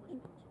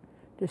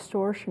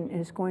distortion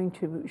is going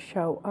to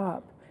show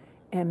up,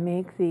 and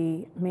make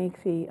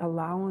the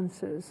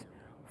allowances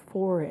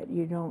for it.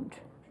 You don't,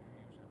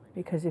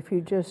 because if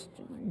you just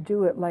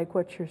do it like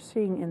what you're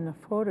seeing in the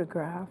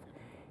photograph,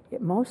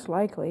 it most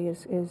likely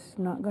is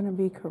not going to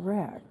be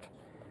correct.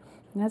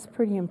 And that's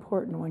pretty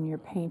important when you're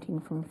painting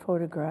from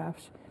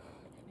photographs.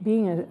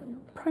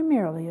 Being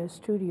primarily a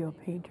studio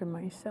painter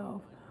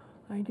myself,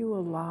 I do a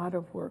lot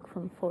of work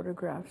from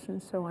photographs,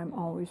 and so I'm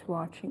always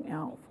watching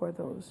out for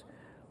those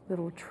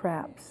little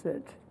traps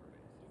that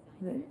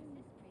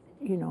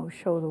you know,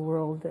 show the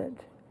world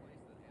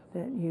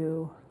that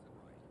you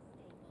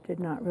did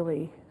not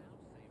really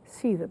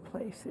see the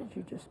place, that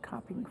you're just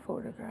copying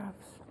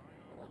photographs.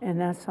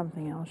 And that's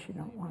something else you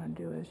don't want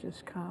to do, is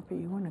just copy.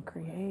 You want to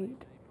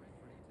create.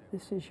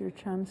 This is your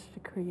chance to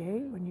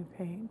create when you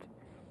paint,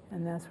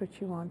 and that's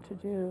what you want to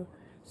do.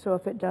 So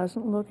if it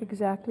doesn't look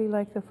exactly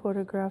like the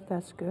photograph,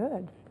 that's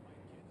good.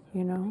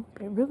 You know,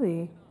 it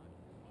really,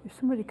 if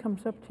somebody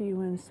comes up to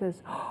you and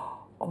says,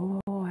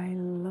 "Oh, I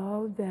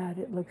love that,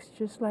 it looks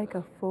just like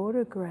a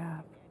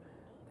photograph,"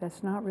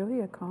 that's not really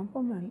a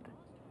compliment,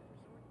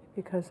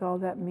 because all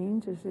that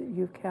means is that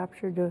you've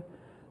captured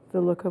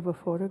the look of a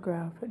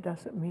photograph. It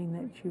doesn't mean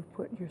that you've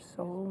put your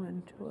soul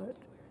into it,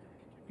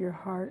 your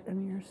heart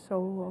and your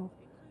soul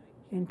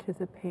into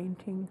the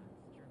painting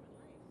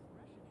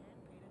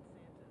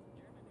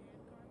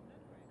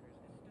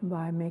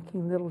by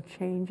making little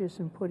changes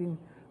and putting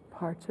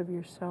parts of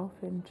yourself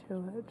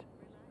into it.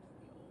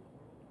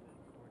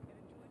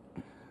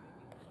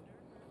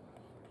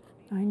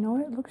 I know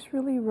it looks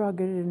really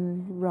rugged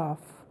and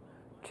rough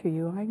to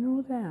you. I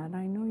know that.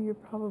 I know you're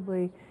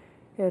probably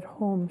at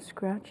home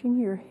scratching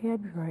your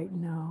head right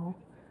now,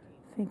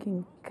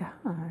 thinking,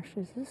 gosh,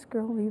 does this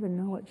girl even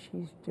know what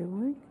she's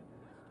doing?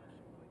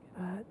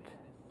 But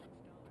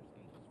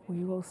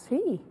we will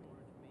see.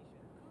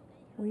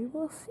 We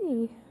will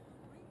see.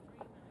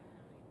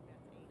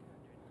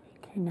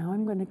 Okay, now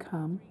I'm going to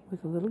come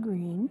with a little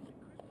green,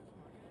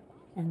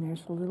 and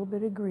there's a little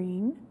bit of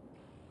green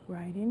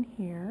right in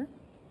here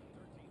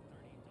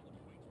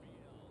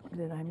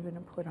that I'm going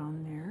to put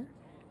on there,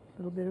 a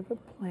little bit of a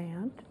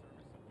plant,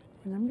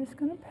 and I'm just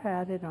going to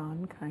pat it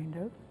on, kind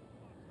of,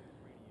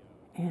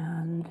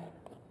 and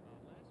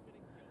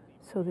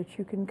so that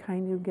you can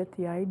kind of get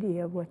the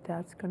idea of what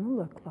that's going to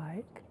look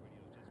like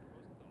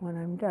when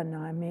I'm done.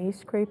 Now, I may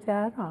scrape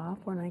that off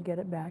when I get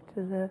it back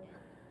to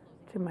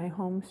my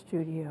home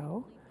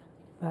studio,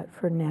 but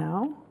for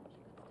now,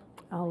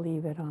 I'll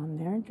leave it on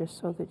there just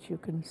so that you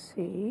can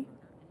see,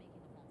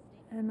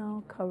 and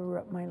I'll cover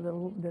up my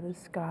little bit of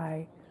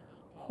sky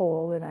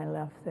hole that I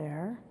left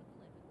there.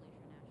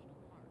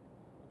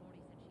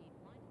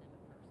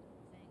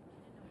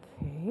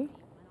 Okay,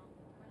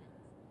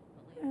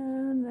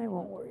 and I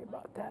won't worry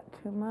about that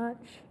too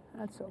much.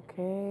 That's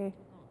okay.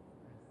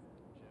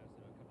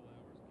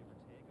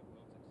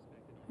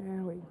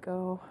 There we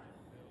go.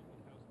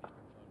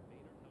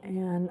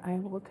 And I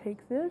will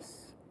take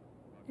this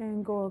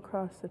and go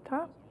across the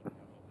top,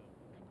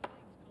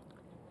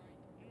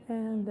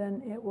 and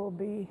then it will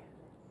be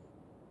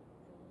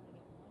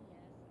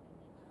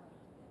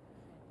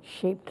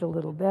shaped a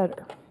little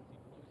better.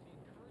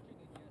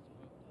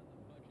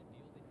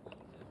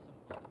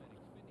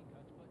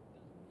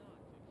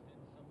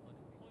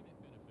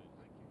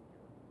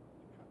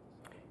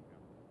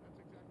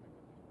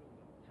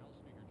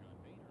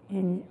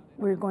 And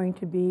we're going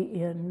to be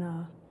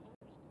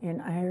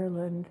in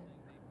Ireland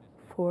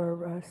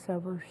for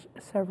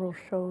several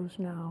shows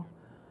now.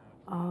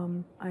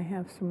 I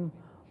have some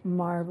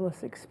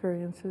marvelous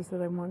experiences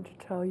that I want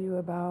to tell you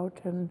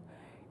about,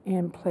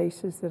 and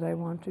places that I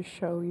want to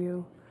show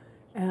you,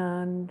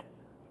 and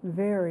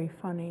very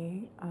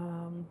funny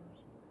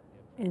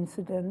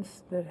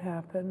incidents that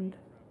happened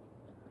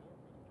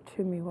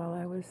to me while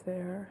I was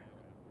there.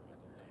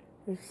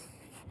 There's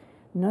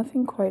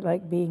nothing quite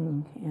like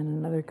being in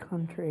another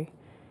country,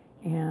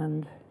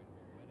 and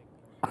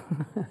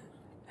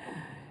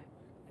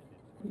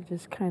you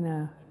just kind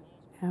of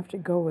have to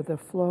go with the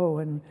flow,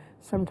 and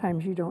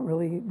sometimes you don't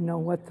really know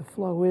what the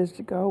flow is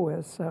to go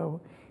with, so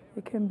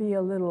it can be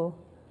a little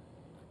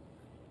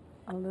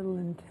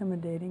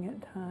intimidating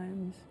at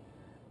times.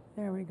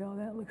 There we go,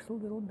 that looks a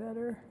little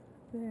better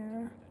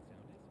there.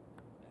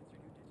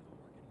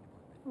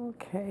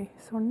 Okay,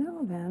 so now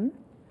then,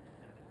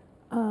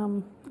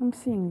 I'm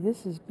seeing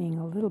this as being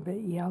a little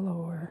bit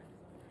yellower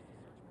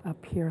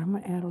up here. I'm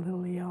going to add a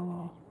little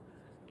yellow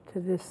to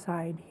this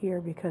side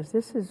here because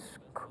this is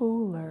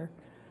cooler.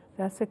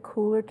 That's a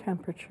cooler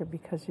temperature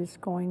because it's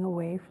going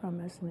away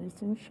from us and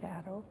it's in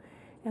shadow.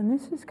 And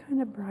this is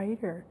kind of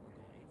brighter.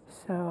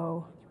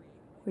 So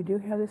we do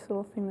have this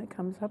little thing that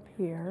comes up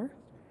here,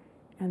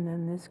 and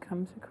then this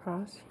comes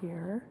across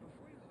here,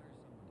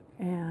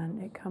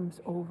 and it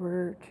comes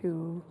over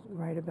to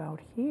right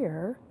about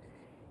here,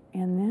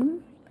 and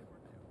then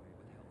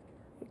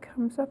it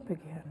comes up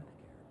again,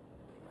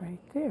 right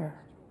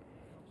there.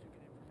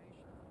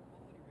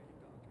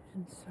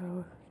 And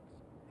so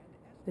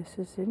this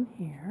is in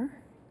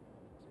here.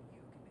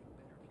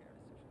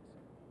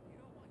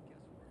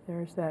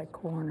 There's that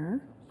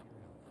corner.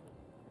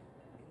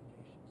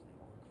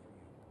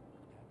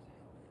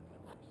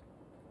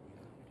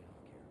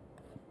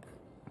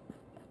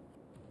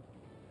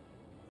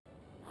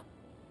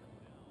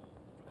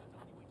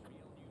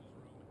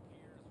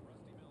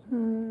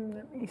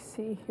 Let me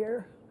see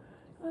here.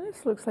 Oh,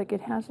 this looks like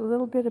it has a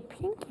little bit of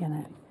pink in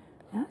it.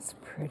 That's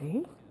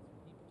pretty.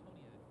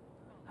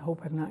 I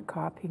hope I'm not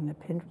copying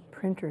the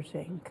printer's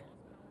ink.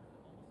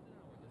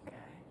 Okay.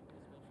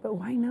 But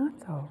why not,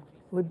 though?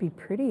 It would be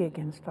pretty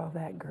against all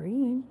that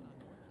green.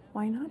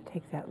 Why not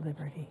take that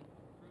liberty?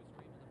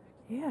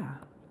 Yeah.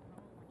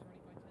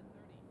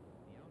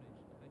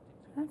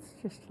 That's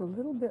just a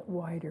little bit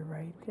wider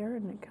right there,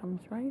 and it comes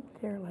right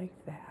there like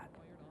that.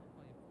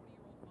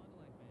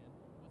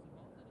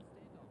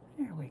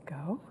 There we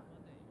go.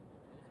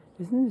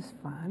 Isn't this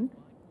fun?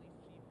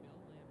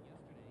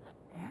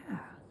 Yeah.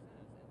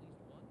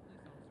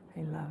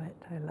 I love it.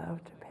 I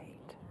love to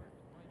paint.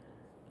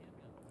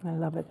 I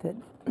love it that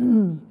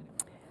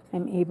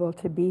I'm able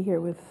to be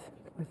here with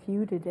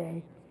you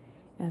today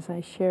as I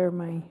share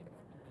my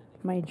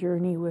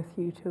journey with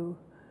you to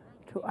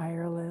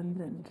Ireland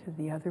and to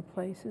the other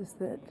places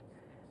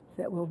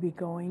that will be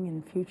going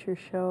in future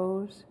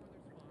shows.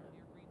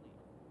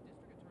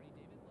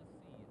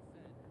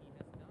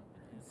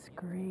 That's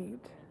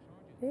great.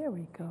 There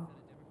we go.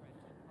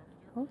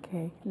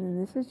 Okay, and then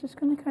this is just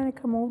going to kind of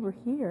come over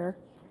here,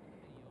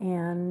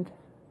 and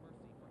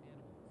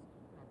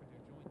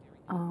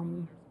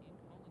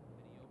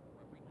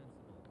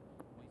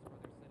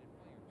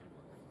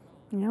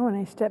you know, when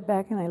I step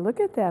back and I look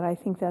at that, I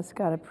think that's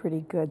got a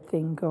pretty good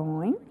thing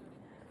going.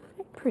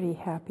 I'm pretty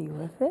happy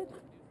with it.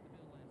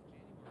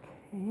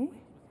 Okay.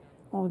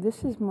 Oh,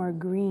 this is more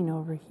green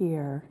over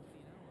here.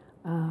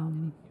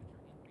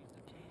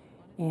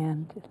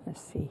 And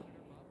let's see.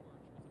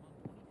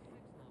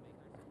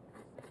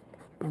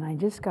 And I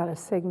just got a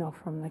signal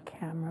from the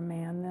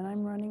cameraman that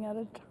I'm running out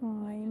of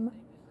time.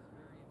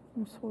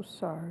 I'm so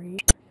sorry.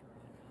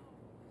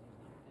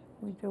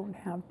 We don't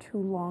have too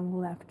long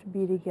left to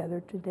be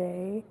together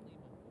today.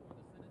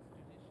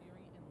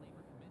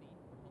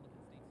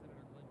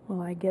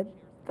 Will I get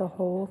the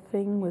whole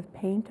thing with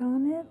paint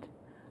on it?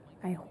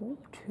 I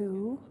hope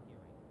to.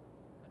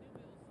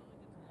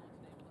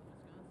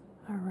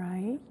 All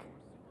right.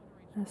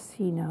 Let's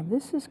see now.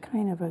 This is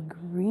kind of a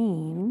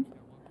green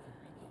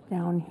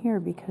down here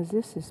because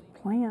this is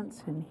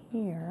plants in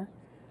here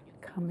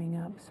coming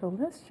up. So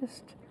let's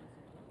just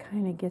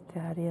kind of get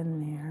that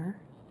in there.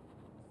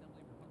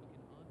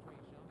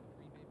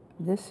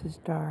 This is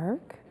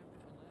dark,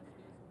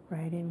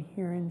 right in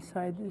here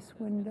inside this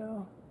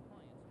window.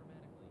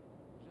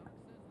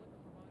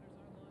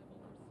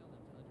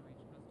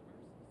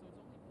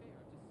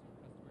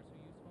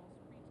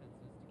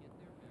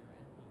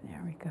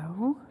 There we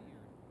go.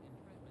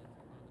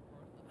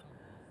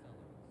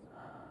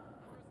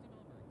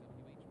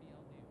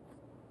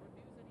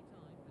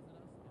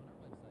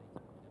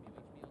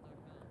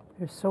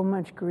 There's so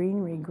much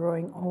greenery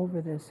growing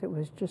over this. It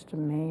was just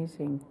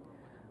amazing.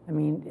 I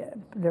mean,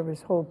 there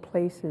was whole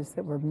places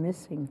that were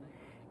missing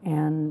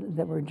and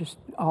that were just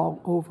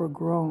all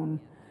overgrown.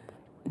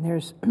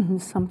 There's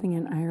something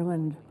in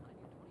Ireland.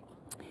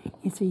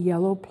 It's a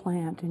yellow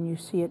plant, and you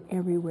see it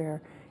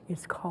everywhere.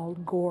 It's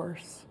called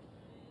gorse.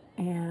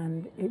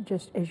 And it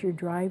just, as you're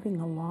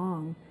driving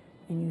along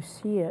and you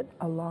see it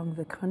along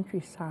the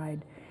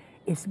countryside,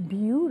 it's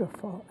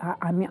beautiful.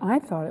 I mean, I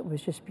thought it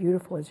was just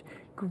beautiful. It's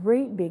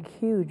great big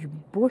huge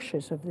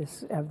bushes of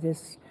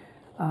this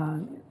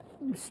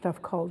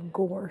stuff called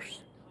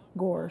gorse,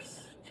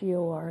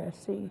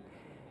 G-O-R-S-E.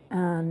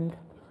 And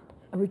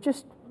it was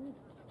just,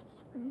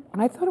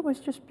 I thought it was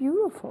just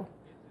beautiful.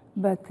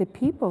 But the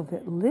people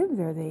that live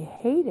there, they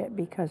hate it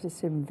because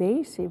it's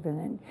invasive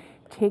and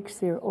it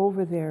takes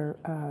over their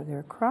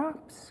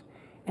crops,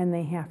 and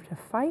they have to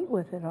fight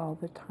with it all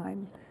the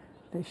time.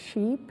 The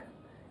sheep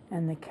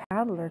and the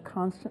cattle are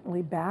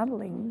constantly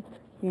battling,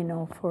 you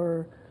know,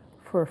 for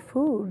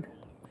food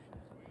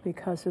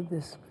because of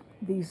the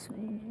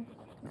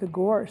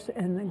gorse.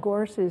 And the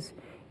gorse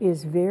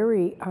is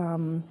very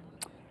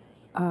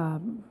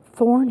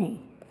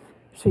thorny,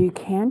 so you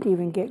can't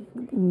even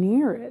get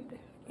near it.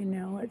 You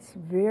know, it's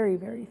very,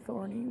 very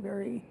thorny,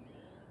 very,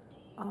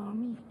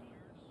 okay,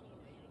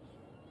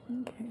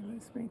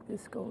 let's make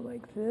this go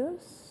like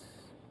this,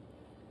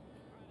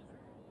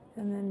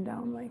 and then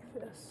down like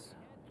this.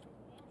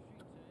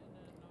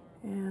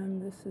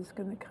 And this is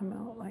going to come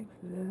out like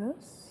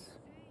this.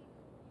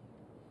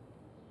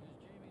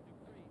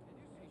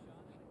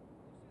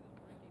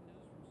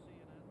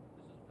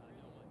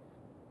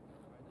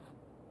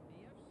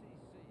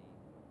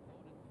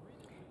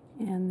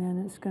 And then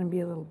it's going to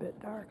be a little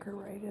bit darker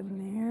right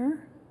in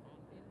there,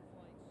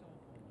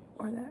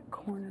 where that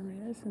corner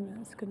is, and then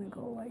it's going to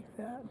go like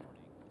that.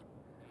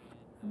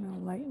 I'm going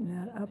to lighten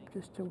that up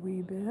just a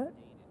wee bit.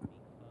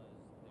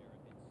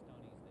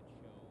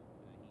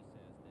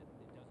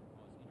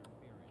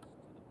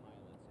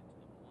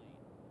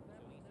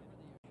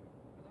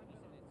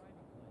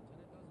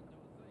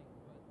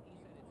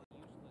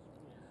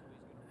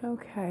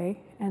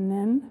 Okay, and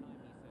then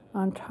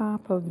on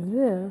top of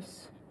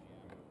this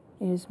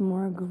is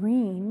more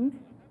green,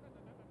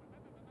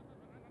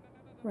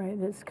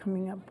 right, that's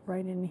coming up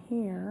right in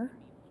here.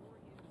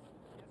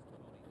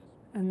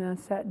 And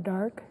that's that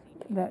dark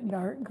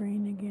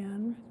green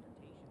again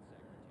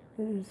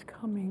that is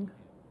coming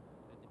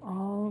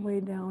all the way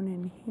down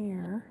in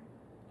here.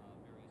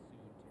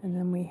 And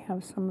then we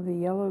have some of the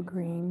yellow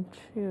green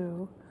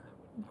too.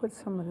 We'll put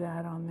some of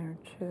that on there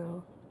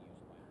too.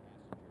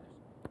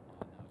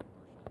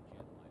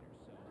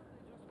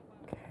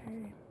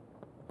 Okay.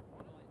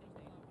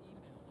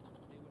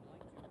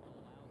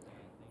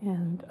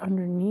 And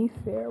underneath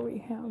there we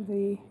have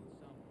the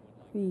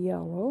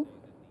yellow.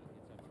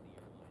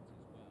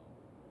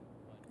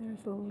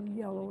 There's a little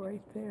yellow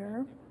right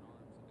there.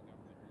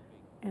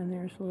 And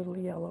there's a little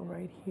yellow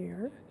right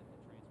here.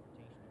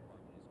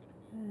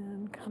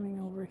 And coming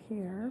over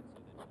here.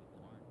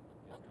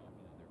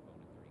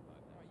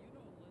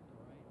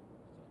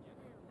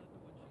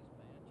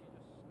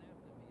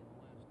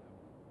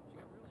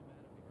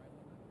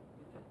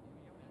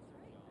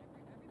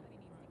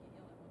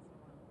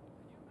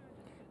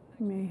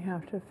 May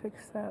have to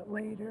fix that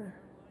later.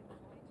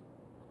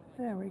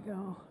 There we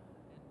go.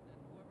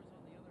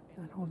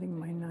 Not holding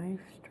my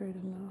knife straight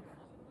enough.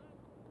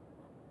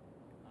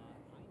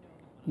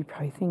 You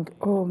probably think,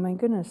 oh my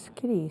goodness,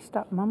 Kitty,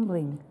 stop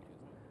mumbling.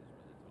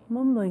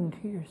 Mumbling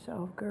to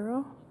yourself,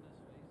 girl.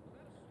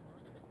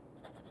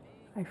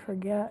 I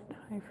forget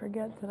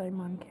that I'm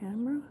on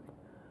camera.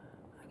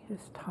 I'm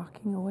just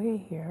talking away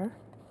here.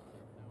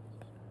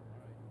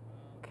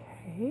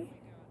 Okay.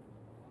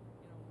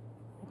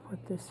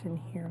 Put this in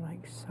here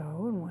like so,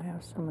 and we'll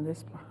have some of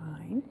this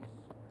behind.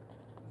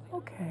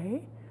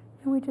 Okay,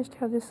 and we just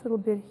have this little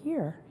bit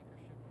here.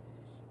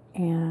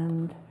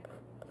 And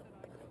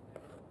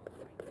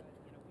I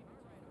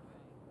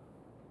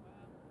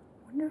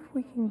wonder if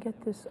we can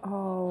get this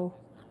all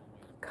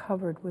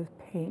covered with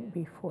paint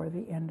before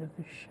the end of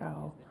the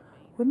show.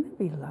 Wouldn't it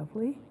be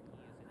lovely?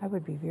 I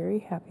would be very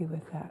happy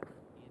with that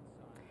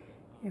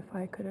if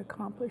I could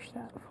accomplish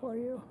that for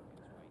you.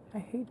 I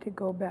hate to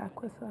go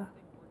back with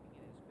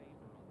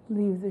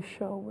leave the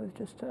show with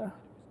just a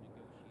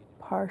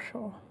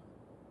partial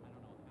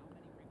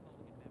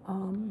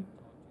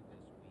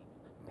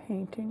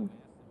painting.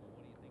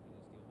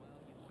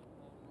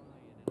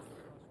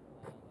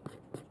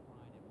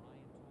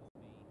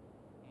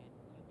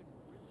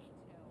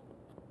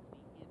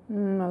 I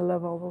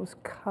love all those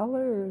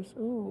colors.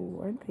 Ooh,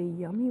 aren't they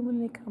yummy when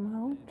they come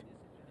out?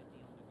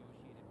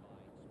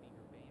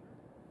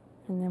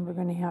 And then we're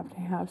going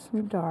to have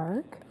some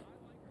dark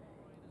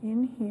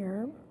in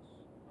here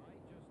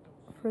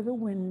for the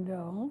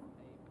window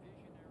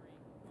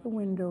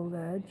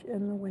ledge,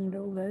 and the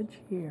window ledge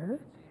here.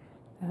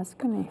 That's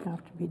going to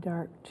have to be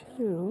dark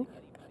too.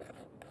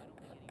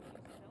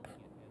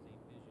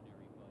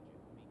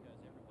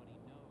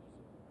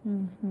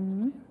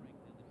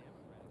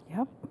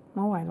 Yep.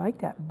 Oh, I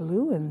like that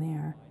blue in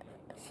there.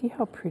 See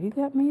how pretty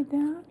that made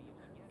that?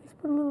 Let's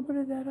put a little bit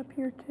of that up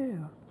here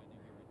too.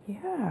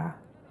 Yeah.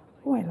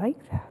 Oh, I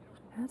like that.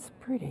 That's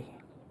pretty.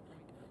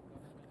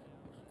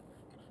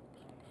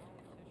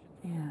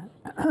 And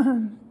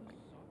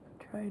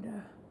try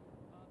to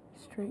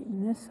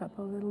straighten this up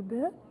a little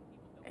bit,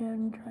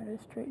 and try to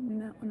straighten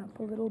that one up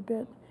a little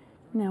bit.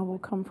 Now we'll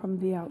come from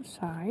the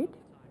outside,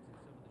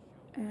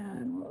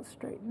 and we'll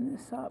straighten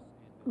this up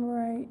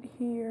right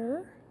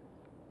here,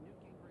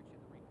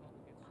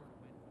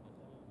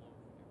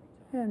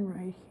 and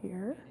right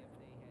here.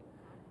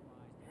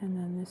 And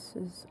then this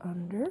is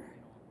under.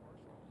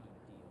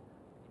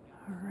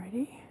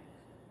 Alrighty.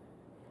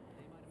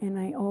 And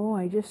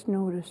I just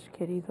noticed,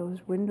 Kitty, those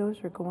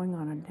windows are going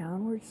on a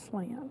downward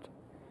slant.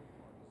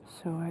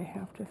 So I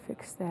have to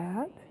fix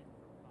that.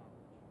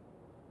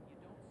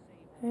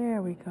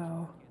 There we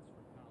go.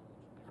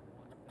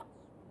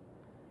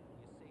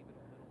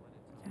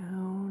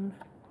 Down.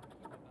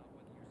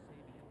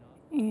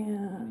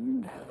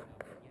 And,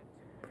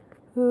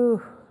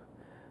 ooh,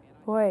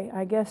 boy,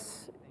 I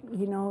guess,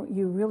 you know,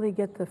 you really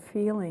get the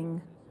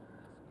feeling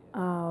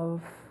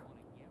of,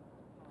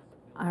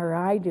 or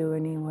I do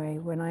anyway,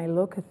 when I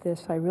look at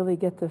this, I really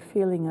get the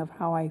feeling of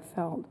how I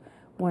felt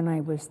when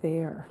I was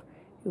there.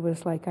 It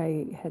was like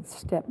I had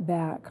stepped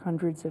back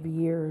hundreds of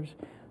years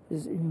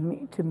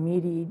to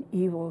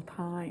medieval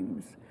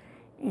times.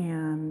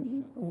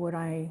 And when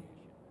I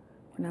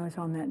was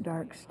on that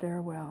dark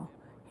stairwell,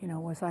 you know,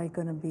 was I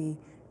going to be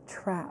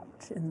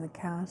trapped in the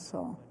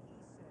castle?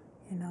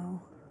 You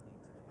know,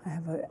 I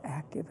have an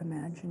active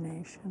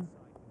imagination.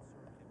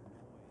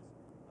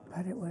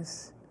 But it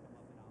was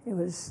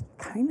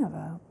kind of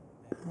a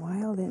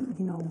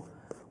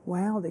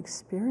wild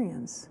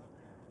experience.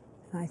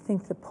 And I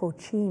think the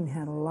poaching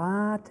had a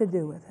lot to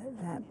do with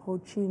it. That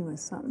poaching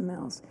was something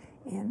else.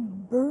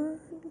 And burned,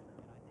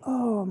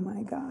 oh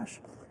my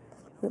gosh,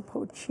 the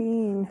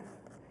poaching,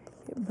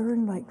 it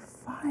burned like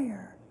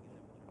fire.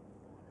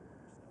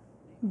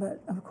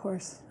 But of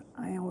course,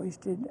 I always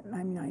did,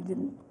 I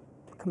didn't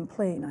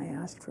complain. I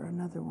asked for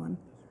another one.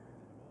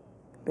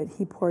 But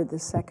he poured the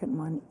second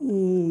one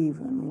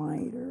even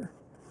lighter.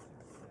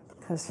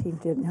 Because he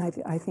didn't,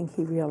 I think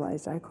he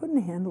realized I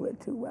couldn't handle it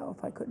too well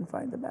if I couldn't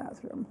find the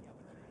bathroom.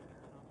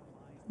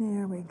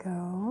 There we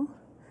go.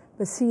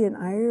 But see, in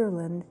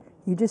Ireland,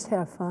 you just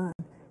have fun.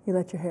 You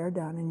let your hair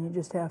down and you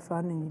just have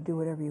fun and you do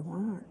whatever you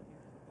want.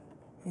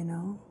 You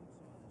know?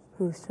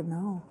 Who's to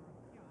know?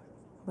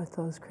 With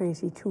those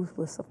crazy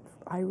toothless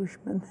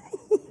Irishmen.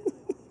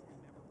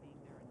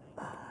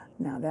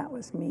 Now that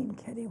was mean,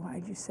 Kitty.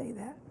 Why'd you say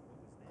that?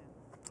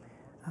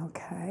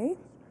 Okay.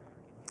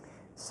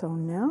 So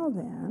now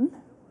then,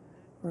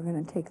 we're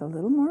going to take a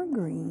little more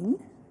green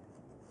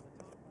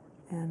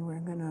and we're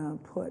going to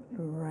put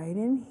right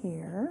in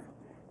here.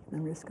 And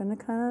I'm just going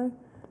to kind of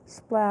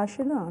splash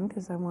it on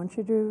because I want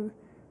you to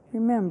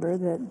remember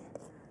that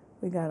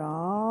we got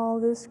all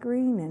this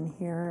green in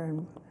here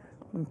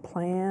and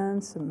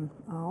plants and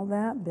all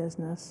that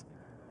business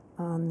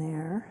on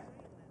there.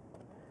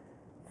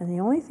 And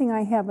the only thing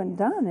I haven't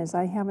done is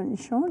I haven't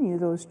shown you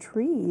those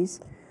trees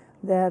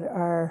that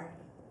are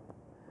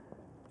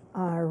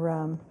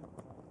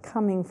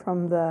coming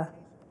from the,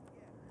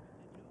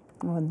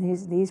 well,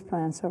 these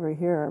plants over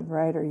here are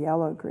brighter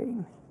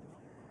yellow-green,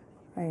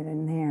 right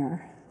in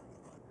there.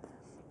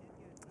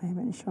 I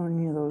haven't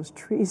shown you those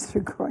trees that are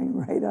growing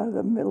right out of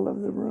the middle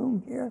of the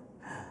room here.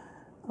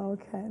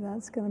 Okay,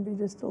 that's going to be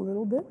just a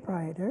little bit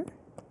brighter.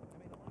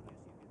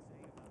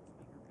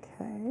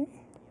 Okay.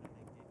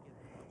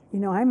 You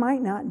know, I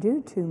might not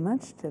do too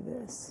much to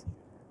this.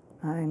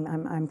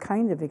 I'm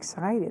kind of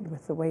excited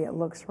with the way it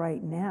looks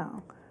right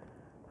now.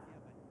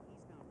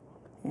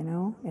 You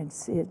know,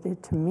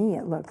 to me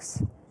it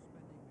looks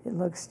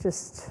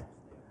just,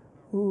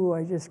 ooh,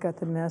 I just got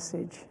the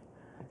message.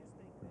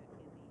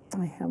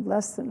 I have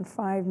less than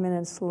 5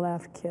 minutes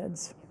left,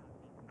 kids.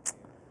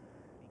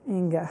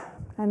 Inga,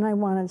 and I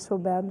wanted so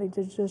badly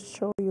to just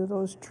show you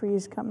those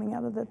trees coming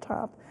out of the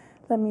top.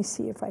 Let me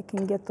see if I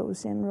can get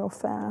those in real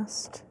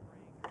fast.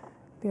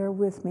 Bear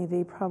with me,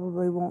 they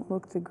probably won't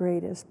look the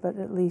greatest, but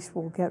at least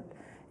we'll get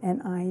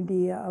an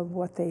idea of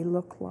what they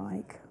look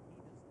like.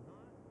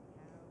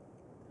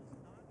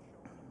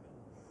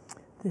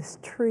 This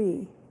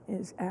tree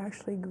is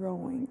actually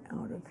growing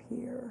out of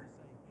here.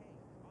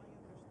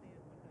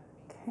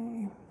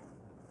 Okay.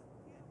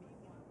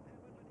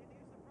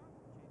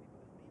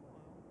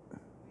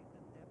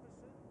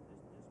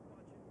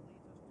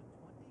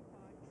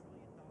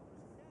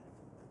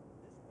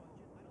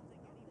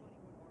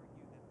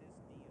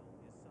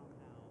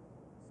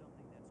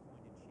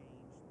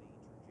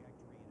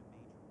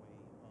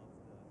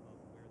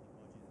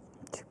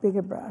 Too big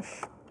a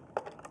brush.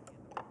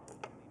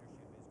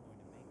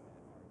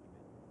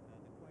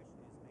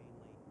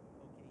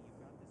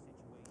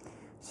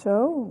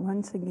 So,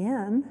 once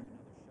again,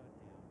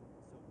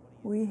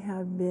 we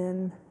have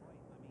been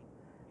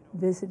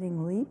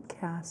visiting Leap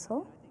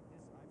Castle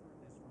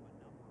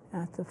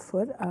at the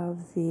foot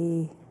of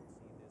the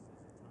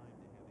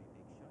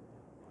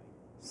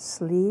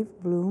Sleeve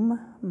Bloom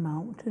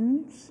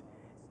Mountains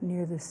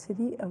near the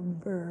city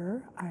of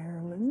Birr,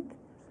 Ireland,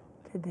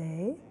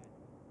 today.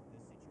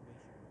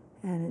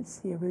 And it's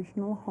the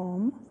original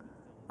home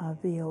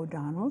of the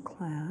O'Donnell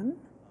clan.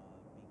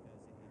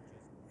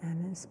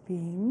 And it's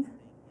being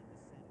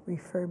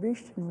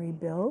refurbished and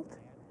rebuilt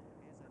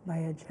by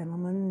a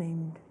gentleman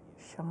named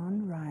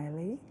Sean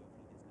Riley,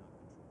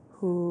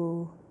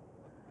 who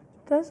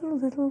does a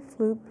little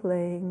flute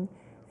playing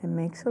and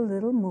makes a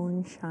little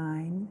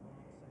moonshine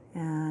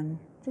and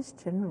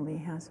just generally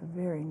has a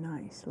very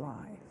nice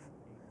life.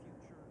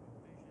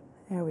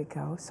 There we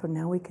go. So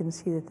now we can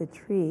see that the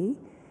tree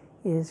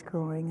is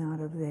growing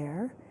out of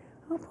there.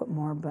 I'll put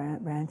more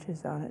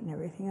branches on it and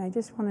everything.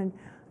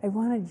 I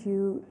wanted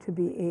you to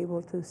be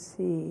able to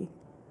see,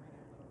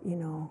 you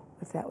know,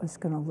 what that was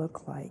going to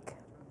look like.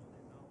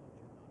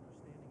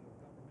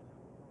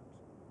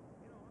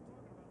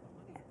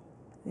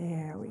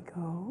 There we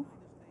go.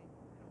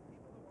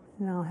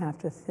 And I'll have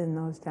to thin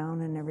those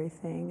down and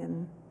everything.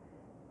 And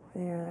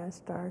there, that's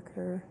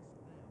darker.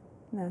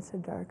 And that's a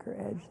darker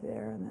edge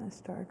there, and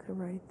that's darker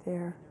right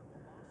there.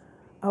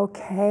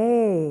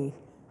 Okay.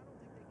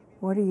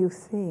 What do you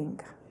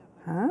think?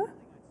 Huh?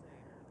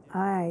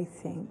 I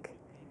think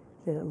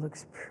that it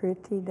looks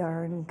pretty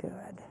darn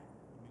good.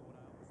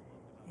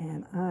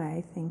 And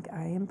I think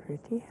I am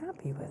pretty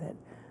happy with it.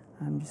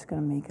 I'm just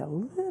going to make a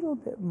little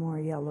bit more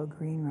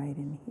yellow-green right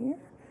in here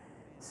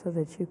so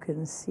that you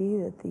can see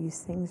that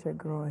these things are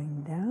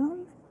growing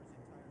down.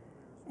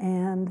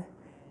 And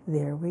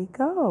there we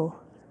go.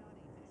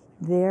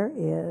 There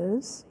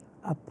is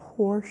a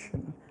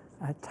portion,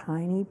 a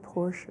tiny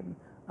portion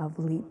of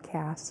Leap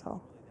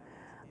Castle.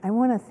 I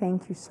want to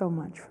thank you so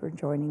much for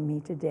joining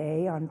me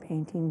today on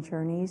Painting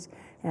Journeys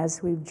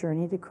as we've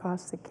journeyed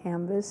across the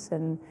canvas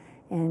and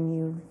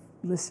you've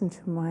listened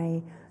to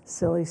my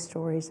silly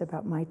stories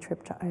about my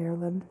trip to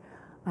Ireland.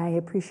 I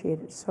appreciate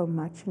it so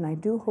much, and I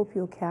do hope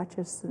you'll catch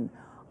us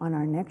on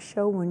our next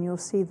show when you'll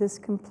see this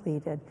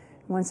completed.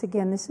 Once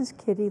again, this is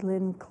Kitty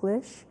Lynne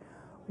Klich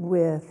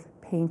with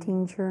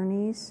Painting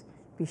Journeys.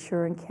 Be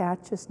sure and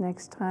catch us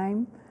next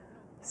time.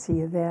 See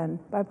you then.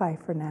 Bye-bye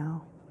for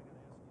now.